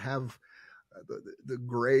didn't have the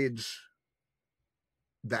grades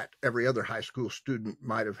that every other high school student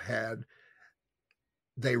might have had,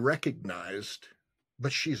 they recognized,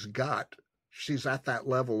 but she's at that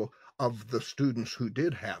level of the students who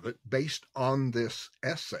did have it based on this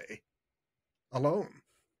essay alone.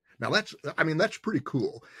 Now that's pretty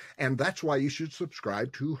cool. And that's why you should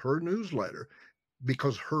subscribe to her newsletter,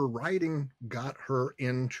 because her writing got her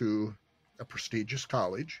into a prestigious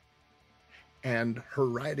college, and her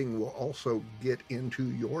writing will also get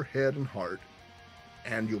into your head and heart,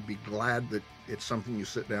 and you'll be glad that it's something you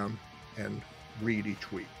sit down and read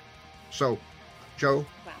each week. So, Joe,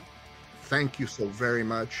 wow. Thank you so very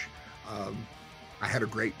much. I had a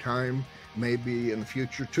great time. Maybe in the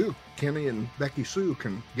future too, Kenny and Becky Sue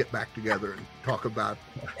can get back together and talk about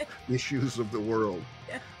issues of the world.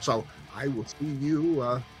 Yeah. So I will see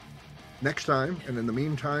you next time. And in the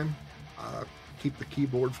meantime, keep the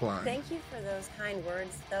keyboard flying. Thank you for those kind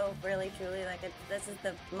words, though. Really, truly, this is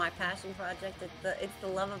my passion project. It's the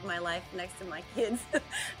love of my life next to my kids.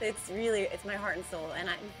 It's my heart and soul, and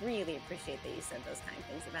I really appreciate that you said those kind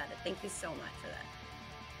things about it. Thank you so much for that.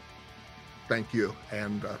 Thank you,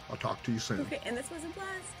 and I'll talk to you soon. Okay, and this was a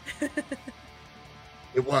blast.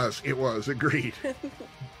 It was, agreed.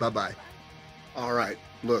 Bye-bye. All right,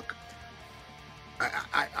 look,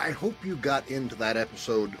 I hope you got into that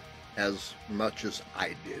episode as much as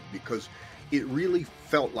I did, because it really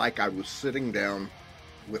felt like I was sitting down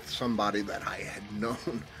with somebody that I had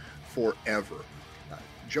known forever.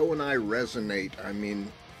 Joe and I resonate. I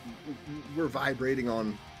mean, we're vibrating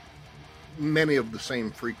on many of the same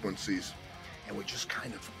frequencies, and we just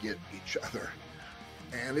kind of get each other.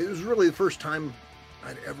 And it was really the first time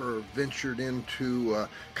I'd ever ventured into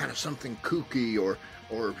kind of something kooky or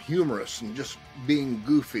humorous and just being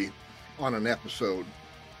goofy on an episode.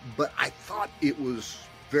 But I thought it was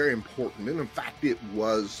very important, and in fact it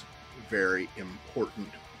was very important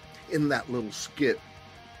in that little skit,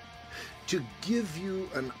 to give you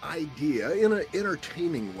an idea in an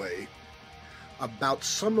entertaining way about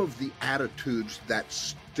some of the attitudes that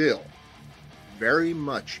still very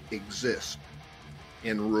much exist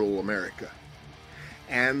in rural America,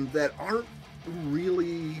 and that aren't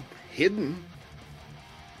really hidden.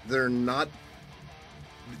 They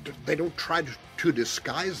don't try to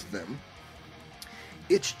disguise them.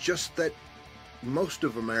 It's just that most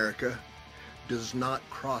of America does not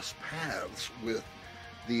cross paths with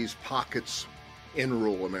these pockets in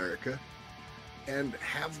rural America and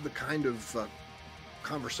have the kind of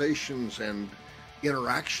conversations and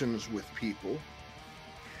interactions with people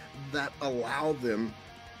that allow them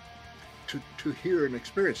to hear and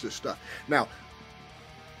experience this stuff. Now,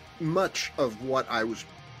 much of what I was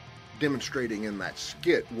demonstrating in that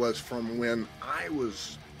skit was from when I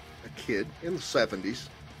was a kid in the 70s,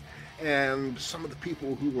 and some of the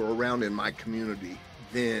people who were around in my community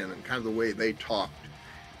then and kind of the way they talked.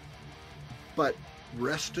 But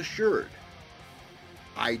rest assured,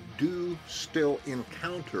 I do still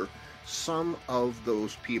encounter some of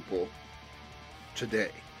those people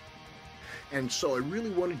today. And so I really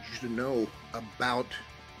wanted you to know about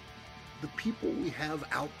the people we have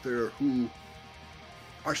out there who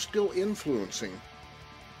are still influencing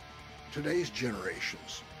today's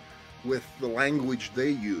generations with the language they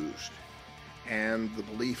used and the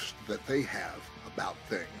beliefs that they have about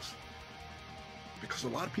things. Because a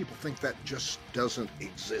lot of people think that just doesn't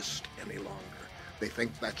exist any longer. They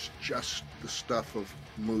think that's just the stuff of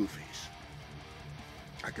movies.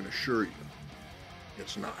 I can assure you,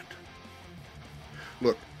 it's not.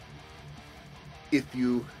 Look, if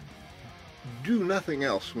you do nothing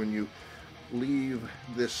else when you leave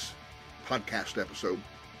this podcast episode,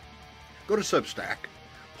 go to Substack,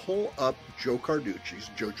 pull up Jo Carducci's,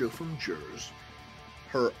 JoJo from Jerz,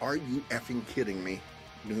 her Are You Effing Kidding Me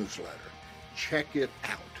newsletter. Check it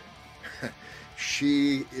out.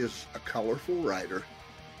 She is a colorful writer,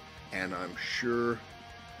 and I'm sure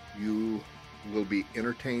you will be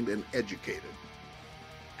entertained and educated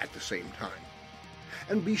at the same time.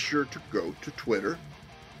 And be sure to go to Twitter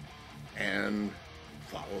and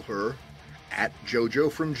follow her at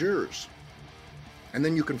JoJo from Jerz. And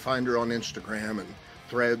then you can find her on Instagram and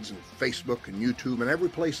Threads and Facebook and YouTube and every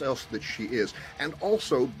place else that she is. And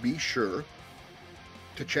also be sure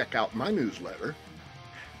to check out my newsletter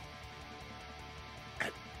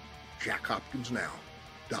at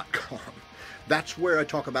jackhopkinsnow.com. That's where I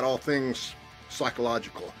talk about all things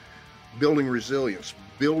psychological, building resilience,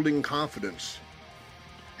 building confidence,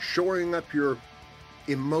 shoring up your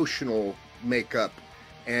emotional makeup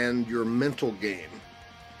and your mental game,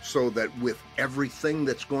 so that with everything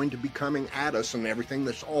that's going to be coming at us and everything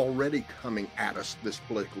that's already coming at us this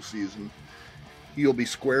political season, you'll be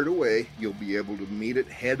squared away, you'll be able to meet it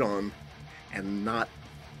head on and not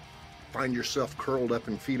find yourself curled up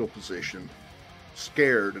in fetal position,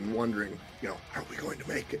 scared and wondering, are we going to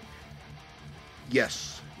make it?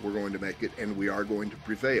 Yes, we're going to make it, and we are going to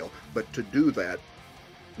prevail. But to do that,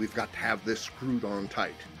 we've got to have this screwed on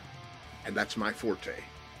tight. And that's my forte.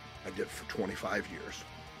 I did it for 25 years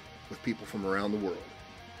with people from around the world.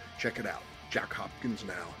 Check it out,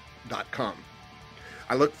 jackhopkinsnow.com.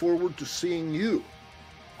 I look forward to seeing you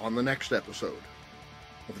on the next episode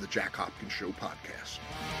of the Jack Hopkins Show podcast.